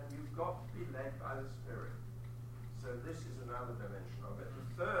needed. And you've got to be led by the Spirit. So this is another dimension of it. The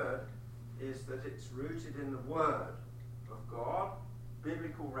third is that it's rooted in the Word of God,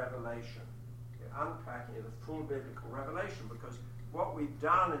 biblical revelation. Unpacking of the full biblical revelation, because what we've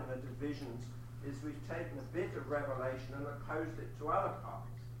done in the divisions is we've taken a bit of revelation and opposed it to other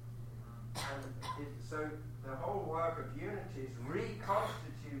parts. And so the whole work of unity is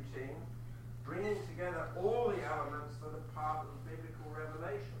reconstituting, bringing together all the elements that are part of the biblical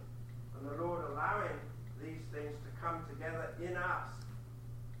revelation. And the Lord allowing these things to come together in us.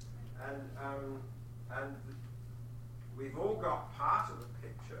 And we've all got part of the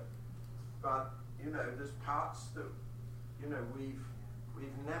picture, but there's parts that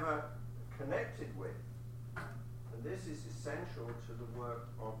we've never connected with, and this is essential to the work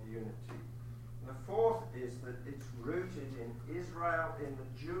of unity. And the fourth is that it's rooted in Israel, in the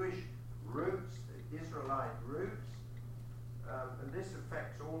Jewish roots, the Israelite roots, and this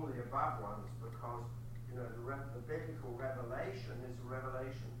affects all the above ones because the biblical revelation is a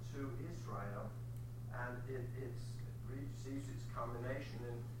revelation to Israel, and it receives its culmination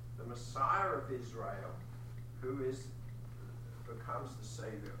in the Messiah of Israel, who becomes the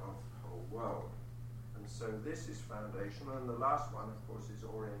Savior of the whole world. And so this is foundational. And the last one, of course, is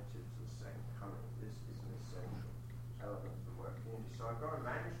oriented to the second coming. This is an essential element of the work community. So I've got a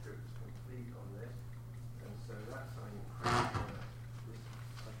manuscript complete on this, and so that's something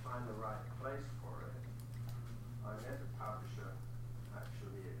I find the right place for it. I met a publisher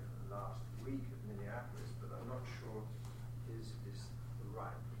actually last week at Minneapolis, but I'm not sure is the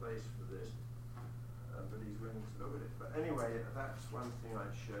right place for this, but he's willing to look at it. But anyway, that's one thing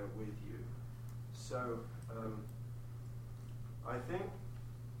I'd share with you. So I think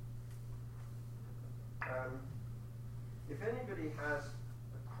if anybody has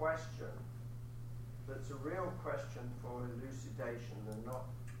a question that's a real question for elucidation and not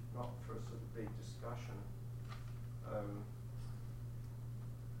for a sort of big discussion,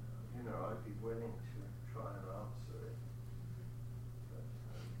 I'd be willing to try and answer it. But,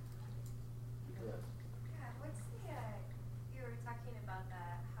 yes. Yeah, what's you were talking about the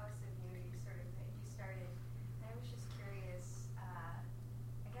House of Unity sort of that you started, and I was just curious, I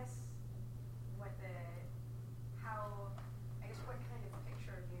guess what kind of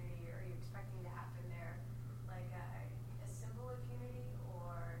picture of unity are you expecting to happen there? Like a symbol of unity,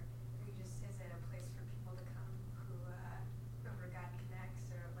 or is it a place for people to come whoever God connects,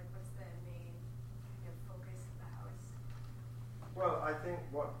 or like what's the main I think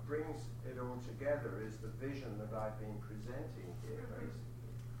what brings it all together is the vision that I've been presenting here,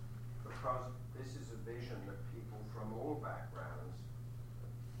 basically. Because this is a vision that people from all backgrounds,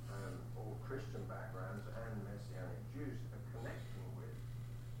 all Christian backgrounds and Messianic Jews are connecting with,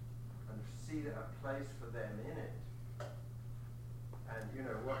 and see a place for them in it. And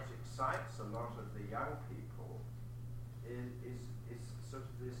what excites a lot of the young people is sort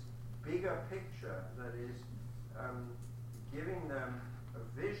of this bigger picture that is giving them a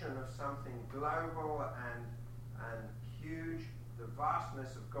vision of something global and huge, the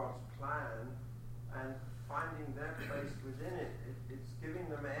vastness of God's plan, and finding their place within it. It's giving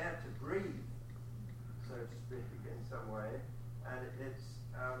them air to breathe, so to speak, in some way. And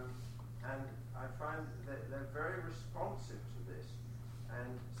and I find that they're very responsive to this.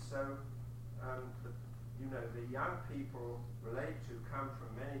 And so the young people relate to come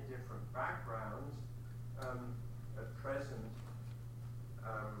from many different backgrounds. At present,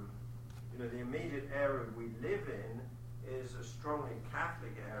 the immediate area we live in is a strongly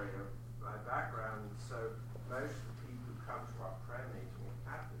Catholic area by background, so most of the people who come to our prayer meeting are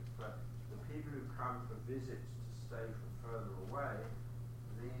Catholic, but the people who come for visits to stay from further away,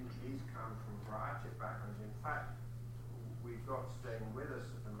 these come from a variety of backgrounds. In fact, we've got staying with us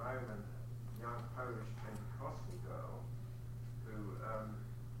at the moment a young Polish Pentecostal girl who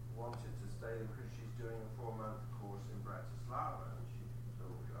wanted to stay there because she's doing a 4-month course in Bratislava, and she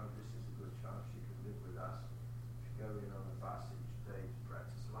thought, this is a good chance she could live with us. She go in on a bus each day to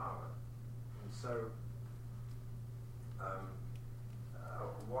Bratislava. And so,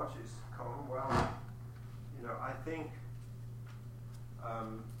 what is common? Well, I think, I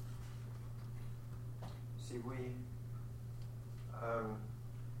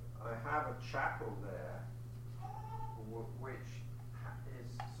have a chapel there, which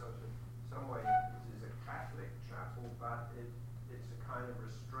is sort of, some way, it is a Catholic chapel, but it's a kind of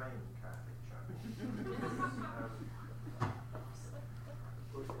restrained Catholic chapel.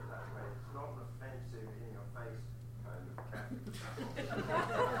 Put it that way. It's not an offensive, in-your-face kind of Catholic chapel.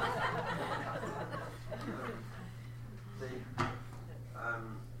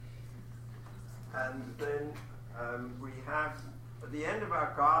 And then we have, at the end of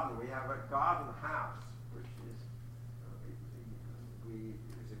our garden, we have a garden house, which is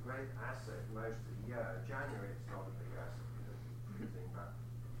is a great asset most of the year. January, it's not a big asset because it's freezing, but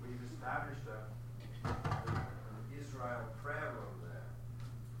we've established an Israel prayer room there,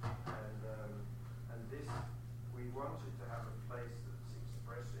 and this, we wanted to have a place that's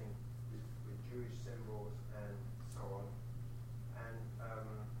expressing with Jewish symbols and so on, and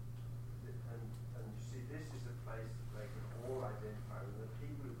you see, this is a place that they can all identify with. The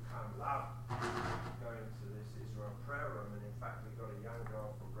people who come love going to this Israel prayer room, and in fact we've got a young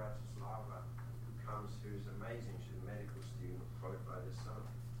girl from Bratislava who comes, who's amazing. She's a medical student employed by this summer,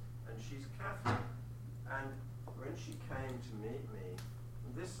 and she's Catholic. And when she came to meet me,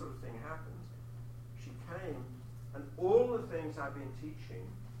 and this sort of thing happens, she came, and all the things I've been teaching,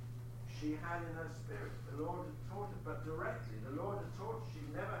 she had in her spirit. The Lord had taught it, but directly. The Lord had taught her. She'd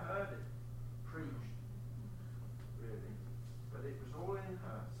never heard it preached, really. But it was all in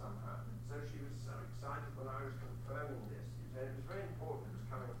her somehow. So she was so excited when I was confirming this. It was very important. It was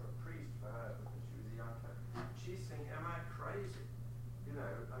coming from a priest for her because she was a young Catholic. She's thinking, am I crazy?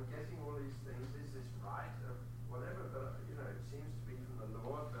 I'm getting all these things. Is this right? Whatever. But, it seems to be from the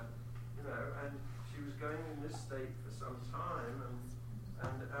Lord. But, and she was going in this state for some time.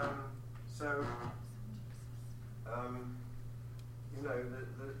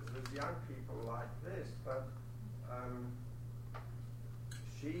 There's young people like this, but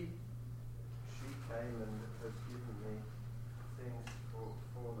she came and has given me things for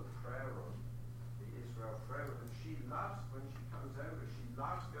the prayer room, the Israel prayer room, and she loves, when she comes over, she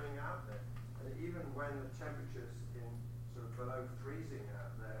loves going out there, and even when the temperature's in sort of below freezing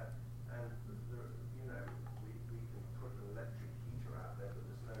out there, and we can put an electric heater out there, but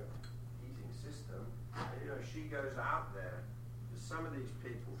there's no heating system, and she goes out there. Some of these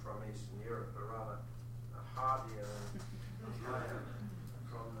people from Eastern Europe are rather hardier and higher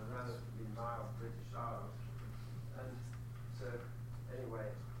from the relatively mild British Isles. And so, anyway,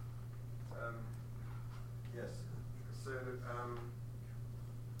 yes. So,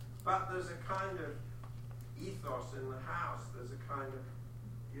 but there's a kind of ethos in the house. There's a kind of,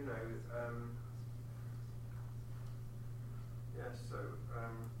 yes. So.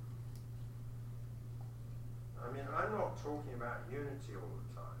 I'm not talking about unity all the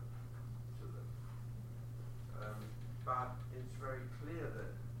time to them, but it's very clear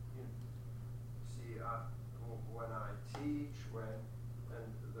that, when I teach,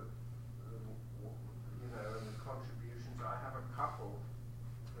 and the contributions, I have a couple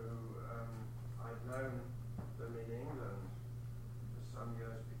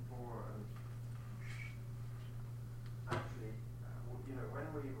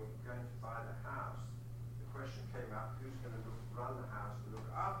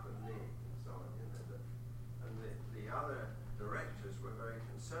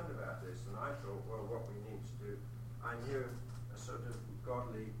I knew a sort of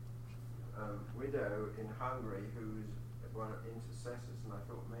godly widow in Hungary who's one of intercessors, and I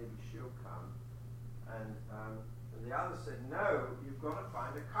thought maybe she'll come. And the other said, no, you've got to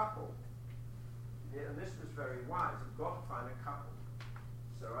find a couple. Yeah, and this was very wise. You've got to find a couple.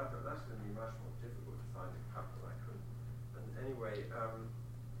 So I thought that's going to be much more difficult to find a couple. I couldn't. And anyway,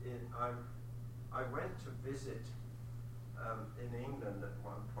 I went to visit in England at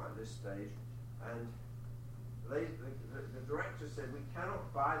one point, this stage, and the director said, we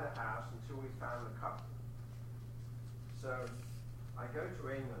cannot buy the house until we found a couple. So I go to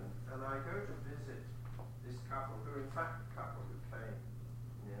England and I go to visit this couple, who in fact the couple who came,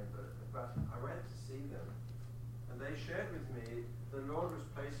 but I went to see them, and they shared with me the Lord was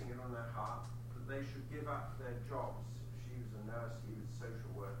placing it on their heart that they should give up their jobs. She was a nurse, he was a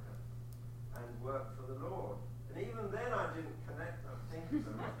social worker, and work for the Lord. And even then I didn't connect. I'm thinking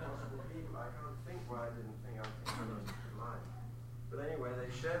of them as possible people. I can't think why I didn't think. I think I was blind. But anyway,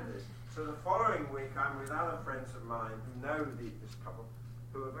 they shared this. So the following week, I'm with other friends of mine who know this couple,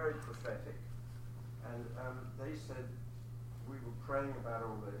 who are very prophetic. And they said, we were praying about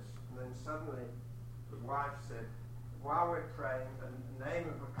all this. And then suddenly, the wife said, while we're praying, the name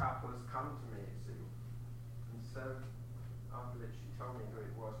of a couple has come to me, you see. And so, after that, she told me who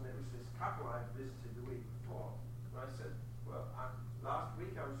it was. And it was this couple I visited the week before. And I said, well, last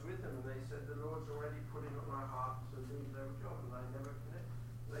week I was with them, and they said the Lord's already put it on my heart to leave their job, and I never connected.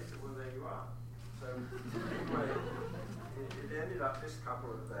 They said, well, there you are. So anyway, it ended up this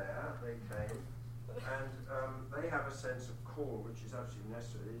couple are there. They came, and they have a sense of call, which is absolutely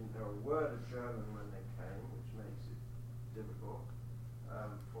necessary. They didn't know a word of German when they came, which makes it difficult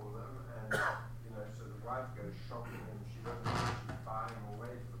for them. And so the wife goes shopping, and she doesn't know what she's buying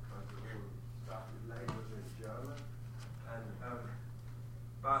always because of all the stuff with labels in German. And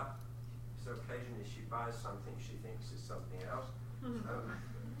but so occasionally she buys something she thinks is something else.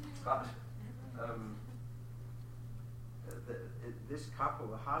 This couple,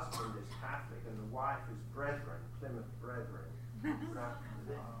 the husband is Catholic and the wife is Brethren, Plymouth Brethren. Now,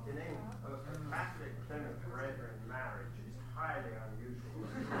 in England, a Catholic Plymouth Brethren marriage is highly unusual.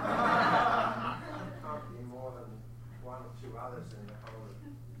 There can't be more than one or two others in the whole of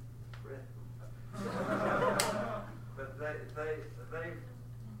Britain. But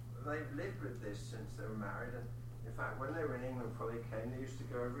they've lived with this since they were married, and in fact, when they were in England before they came, they used to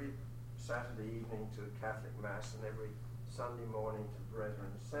go every Saturday evening to the Catholic Mass and every Sunday morning to Brethren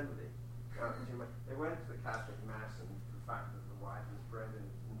Assembly. They went to the Catholic Mass, and the fact that the wife was Brethren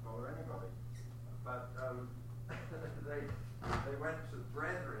didn't bother anybody. But they went to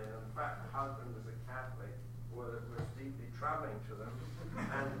Brethren, and in fact, the husband was a Catholic, was deeply troubling to them.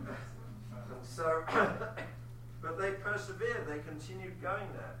 And so, but they persevered, they continued going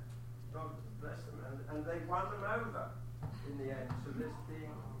there. God bless them, and they won them over in the end to this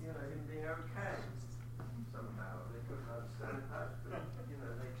being, him being okay somehow. They couldn't understand that, but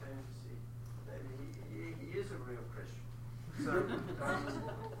they came to see maybe he is a real Christian. So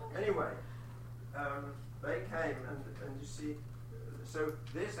anyway, they came, and you see, so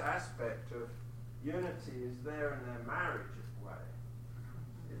this aspect of unity is there in their marriage way.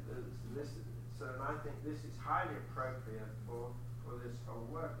 And I think this is highly appropriate for this whole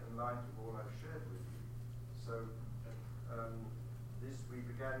work in light of all I've shared with you. So we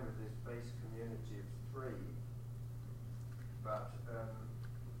began with this base community of 3, but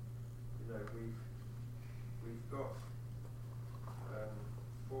we've got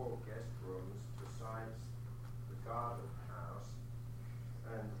 4 guest rooms besides the garden house,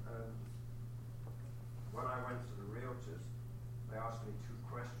 and when I went to the realtors, they asked me 2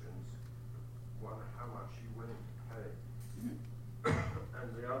 questions. One, how much are you willing to pay?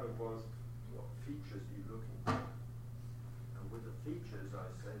 And the other was, what features are you looking for? And with the features, I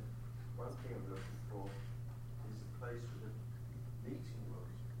said, one thing I'm looking for is a place with a meeting room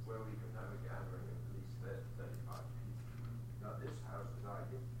where we can have a gathering of at least 35 people. Now this house that I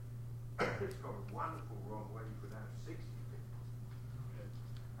did, it's got a wonderful room where you could have 60 people.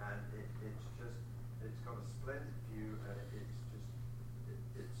 And it's got a splendid view, and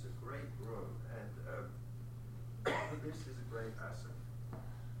it's a great room, and this is a great asset.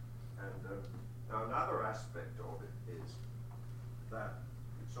 And now another aspect of it is that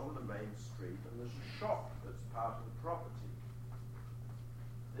it's on the main street, and there's a shop that's part of the property.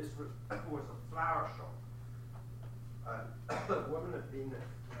 This was a flower shop. The woman had been there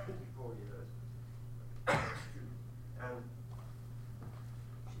 24 years, and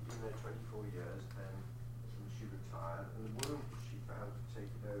she'd been there 24 years, and she retired, and the woman she found to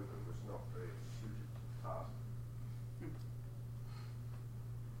take it over was not very suited to the task.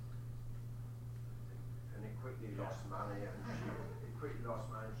 And it quickly lost money, and she quickly lost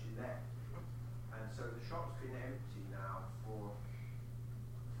money, and she left. And so the shop's been empty now for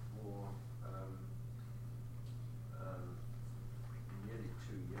nearly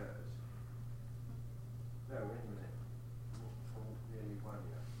 2 years. No, wait a minute. For nearly 1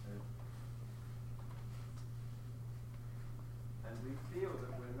 year. And we feel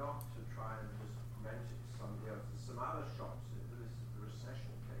that we're not to try and just rent it to somebody else. There's some other shops. The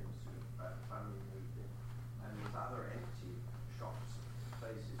recession came soon, about the family moved in, and there's other empty shops,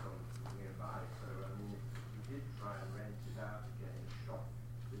 places on nearby. So I mean, if we did try and rent it out again in a shop,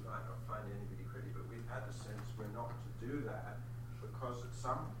 we might not find anybody quickly. But we've had the sense we're not to do that, because at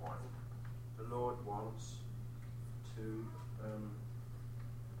some point the Lord wants to.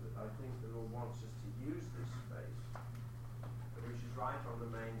 I think the Lord wants us to use this space, which is right on the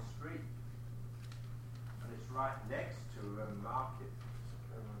main street, and it's right next to a market,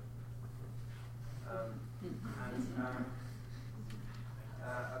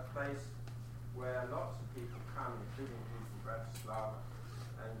 a place where lots of people come, including people from Bratislava,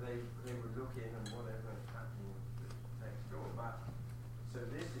 and they would look in and whatever is happening next door. But so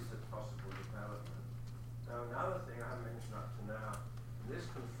this is a possible development. Now another thing I haven't mentioned up to now, this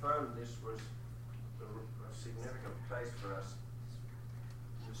confirmed this was a significant place for us.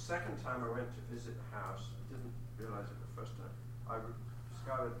 The second time I went to visit the house, I didn't realize it the first time, I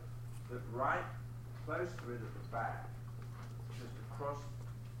discovered that right close to it at the back, just across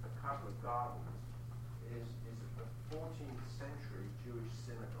a couple of gardens, is a 14th century Jewish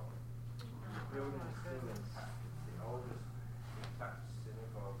synagogue. The building is still intact. It's the oldest intact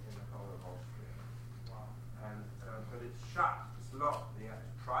synagogue in the whole of Austria. Wow. And but it's shut, it's locked.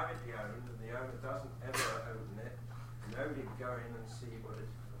 It's privately owned, and the owner doesn't ever open it. Nobody can go in and see what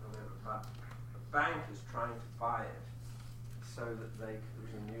it's. But the bank is trying to buy it so that there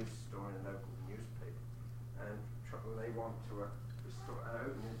was a news story in a local newspaper, and they want to restore and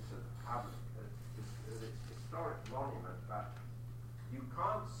open it to the public. It's a historic monument, but you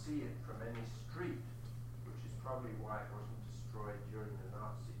can't see it from any street, which is probably why it wasn't destroyed during the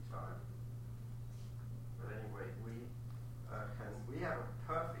Nazi time. But anyway, we have a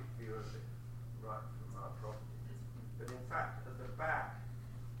perfect view of it right from our property. But in fact, at the back,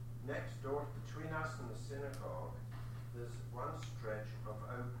 next door, between us and the synagogue, there's one stretch of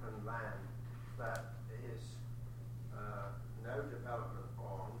open land that is no development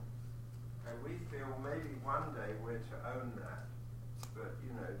on, and we feel maybe one day we're to own that, but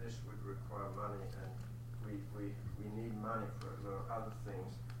this would require money, and we need money for other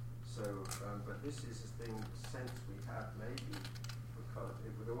things. So, but this is a sense we have maybe, because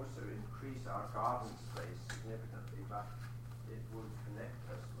it would also increase our garden space significantly, but it would connect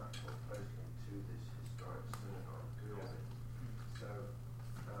us much more closely to this historic synagogue building. So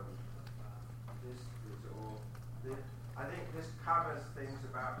this is all. I think this covers things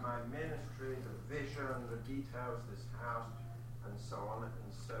about my ministry, the vision, the details of this house, and so on.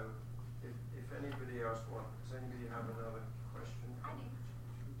 And so, if anybody else does anybody have another question? I do.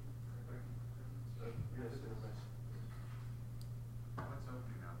 Yes, what's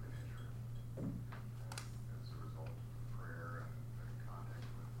opening up in Israel as a result of prayer and contact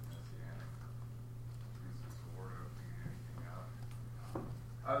with the Messianic? Is this Lord opening anything up?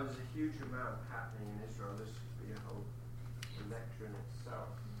 There's a huge amount happening in Israel. This could be a whole lecture in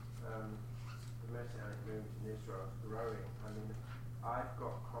itself. The Messianic movement in Israel is growing. I mean, I've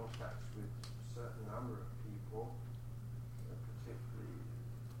got contacts with a certain number of people, particularly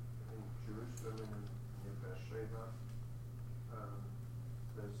in Jerusalem and near Beersheba.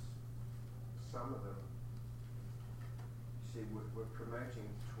 There's some of them. You see, we're promoting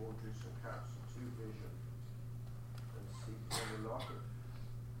toward Jerusalem Council 2 vision, and see a lot of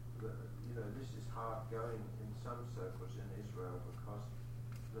this is hard going in some circles in Israel, because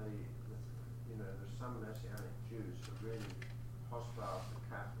there's some Messianic Jews who are really hostile to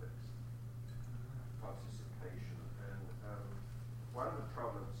Catholics participation, and one of the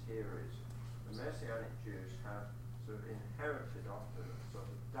problems here is the Messianic Jews have sort of inherited often a sort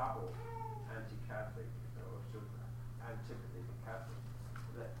of double anti-Catholic or sort of antipathy to Catholics.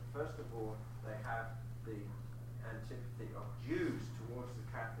 That first of all, they have the antipathy of Jews towards the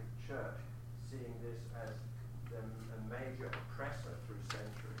Catholic Church, seeing this as a major oppressor through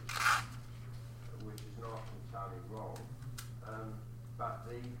centuries, which is not entirely wrong. But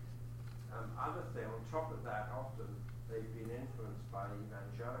the other thing, on top of that, often they've been influenced by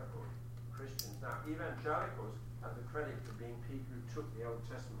evangelical Christians. Now, evangelicals have the credit for being people who took the Old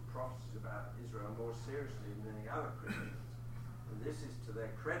Testament prophecies about Israel more seriously than any other Christians. And this is to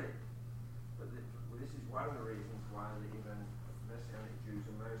their credit. But this is one of the reasons why the even Messianic Jews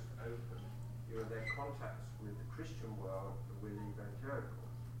are most open their contacts with the Christian world with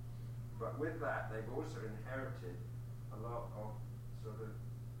evangelicals. But with that, they've also inherited a lot of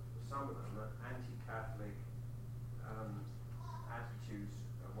some of them, anti-Catholic attitudes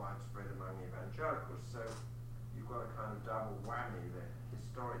are widespread among evangelicals. So you've got a kind of double whammy, the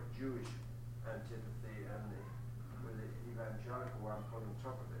historic Jewish antipathy and with the evangelical one put on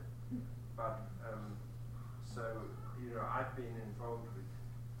top of it. But I've been involved with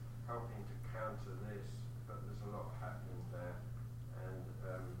helping to counter this, but there's a lot happening there, and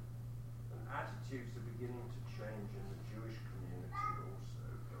attitudes are beginning to change in the Jewish community also.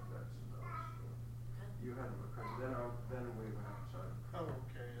 But that's another story. You had a question, then we will have time. Oh,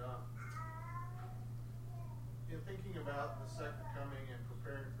 okay. In thinking about the second coming and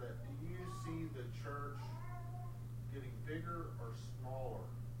preparing for that, do you see the church getting bigger or smaller?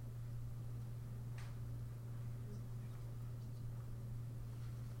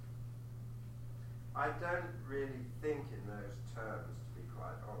 I don't really think in those terms, to be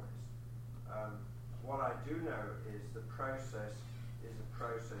quite honest. What I do know is the process is a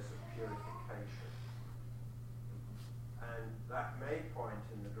process of purification. And that may point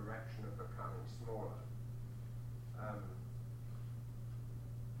in the direction of becoming smaller.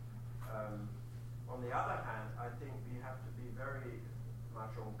 On the other hand, I think we have to be very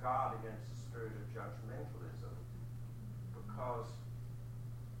much on guard against the spirit of judgmentalism, because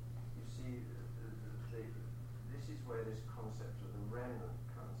you see, this is where this concept of the remnant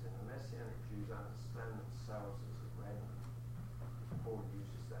comes in. The Messianic Jews understand themselves as a remnant. Paul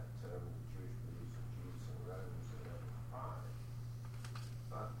uses that term in the Jewish beliefs of Jews and Romans 11:5.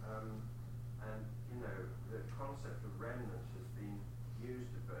 But the concept of remnant has been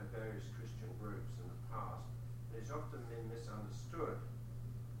used by various Christian groups in the past. It's often been misunderstood,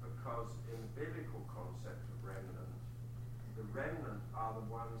 because in the biblical concept of remnant, the remnant are the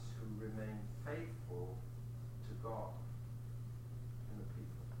ones who remain faithful to God in the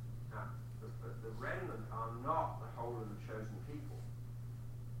people. Now, the remnant are not the whole of the chosen people.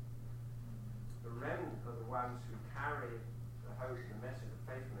 The remnant are the ones who carry the hope and the message of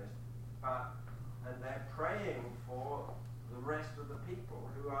faithfulness, and they're praying for the rest of the people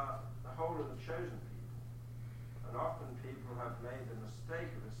who are the whole of the chosen people. And often people have made the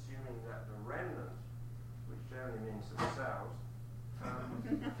mistake of assuming that the remnant, which generally means themselves,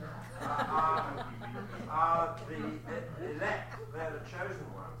 are the elect, they're the chosen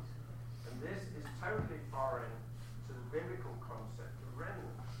ones. And this is totally foreign to the biblical concept of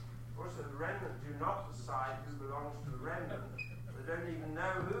remnant. Also, the remnant do not decide who belongs to the remnant. They don't even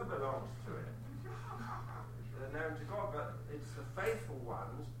know who belongs to it. They're known to God, but it's the faithful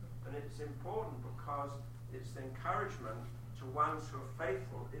ones, and it's important because it's the encouragement to ones who are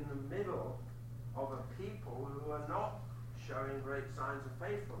faithful in the middle of a people who are not showing great signs of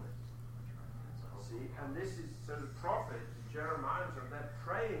faithfulness. See, and this is sort of prophet Jeremiah, and they're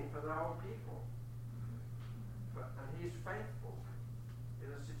praying for the whole people. And he's faithful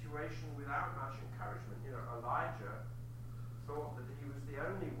in a situation without much encouragement. Elijah thought that he was the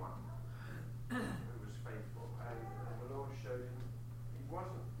only one who was faithful, and the Lord showed him he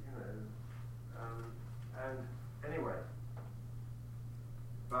wasn't, and anyway,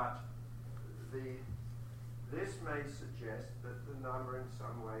 but this may suggest that the number in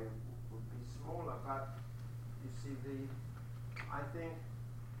some way would be smaller, but you see, I think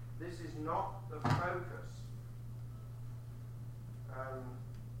this is not the focus,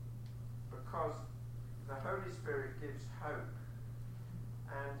 because the Holy Spirit gives hope,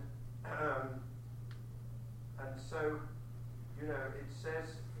 and so it says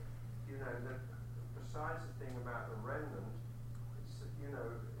that besides the thing about the remnant, it's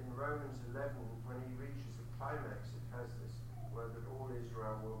in Romans 11 when he reaches the climax, it has this word that all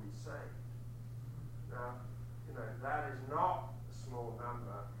Israel will be saved. Now, that is not a small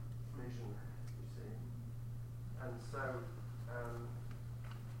number vision, you see. And so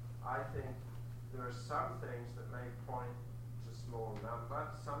I think there are some things that may point to small number,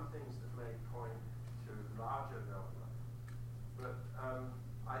 some things that may point to larger number. But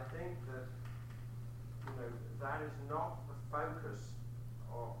I think that that is not the focus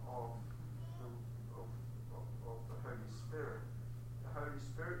of the Holy Spirit. The Holy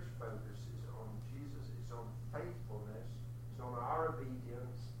Spirit's focus is on Jesus, it's on faithfulness, it's on our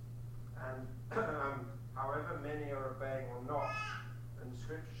obedience, and however many are obeying or not. And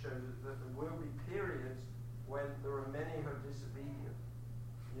Scripture shows that there will be periods when there are many who are disobedient,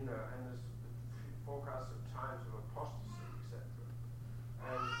 and there's forecasts of times of apostasy, etc.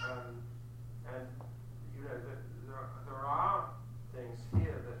 And there are things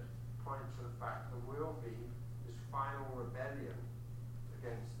here that point to the fact there will be this final rebellion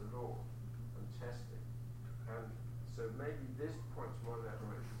against the Lord, and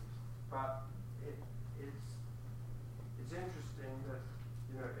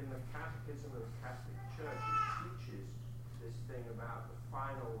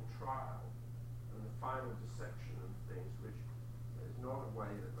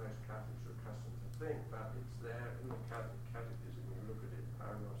most Catholics are accustomed to think, but it's there in the Catholic Catechism. You look at it,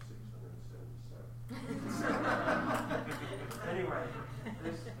 paragraph 677. Anyway,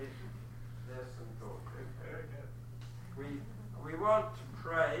 there's some thought. Very good. We want to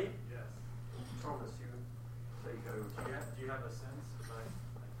pray. Yes. Thomas, you take over. Do you have a sense? Because I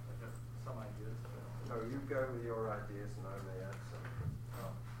got some ideas. No, you go with your ideas and I may add something.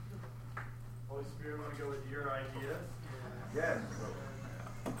 Holy Spirit, want to go with your ideas? Yes.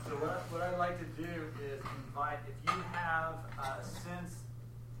 So what I'd like to do is invite, if you have a sense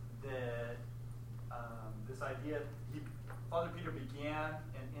that this idea, Father Peter began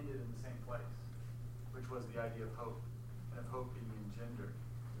and ended in the same place, which was the idea of hope, and of hope being engendered.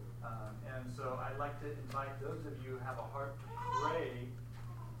 And so I'd like to invite those of you who have a heart to pray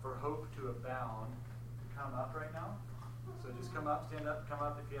for hope to abound to come up right now. So just come up, stand up, come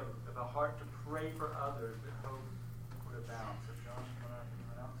up if you have a heart to pray for others that hope would abound. So John,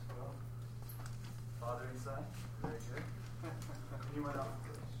 anyone else? Well, Father and Son? Very good. Anyone else?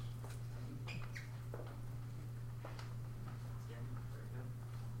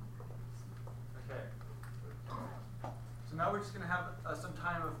 Okay. So now we're just going to have some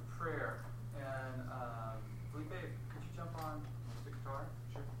time of prayer. And Felipe, could you jump on the guitar?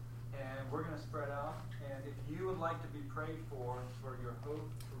 Sure. And we're going to spread out. And if you would like to be prayed for your hope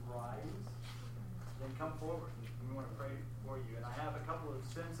to rise, then come forward. We want to pray for you. And I have a couple of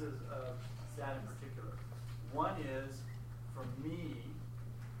senses of that in particular. One is, for me,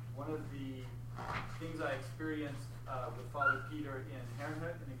 one of the things I experienced with Father Peter in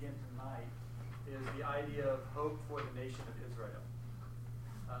Herrnhut and again tonight is the idea of hope for the nation of Israel.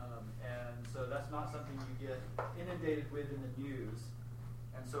 And so that's not something you get inundated with in the news.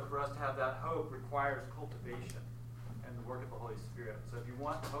 And so for us to have that hope requires cultivation and the work of the Holy Spirit. So if you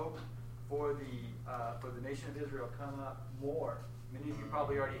want hope for the nation of Israel, come up more. Many of you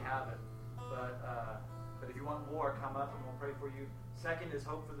probably already have it. But if you want more, come up and we'll pray for you. Second is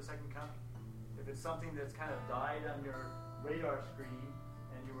hope for the second coming. If it's something that's kind of died on your radar screen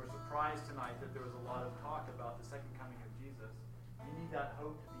and you were surprised tonight that there was a lot of talk about the second coming of Jesus, you need that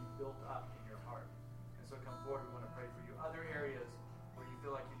hope to be built up in your heart. And so come forward, we want to pray for you. Other areas where you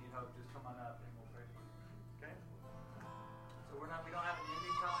feel like you need hope, just come on up and we'll pray for you. Okay? So we don't have an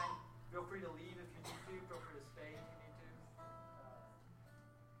ending time. Feel free to leave if you need to. Feel free to stay.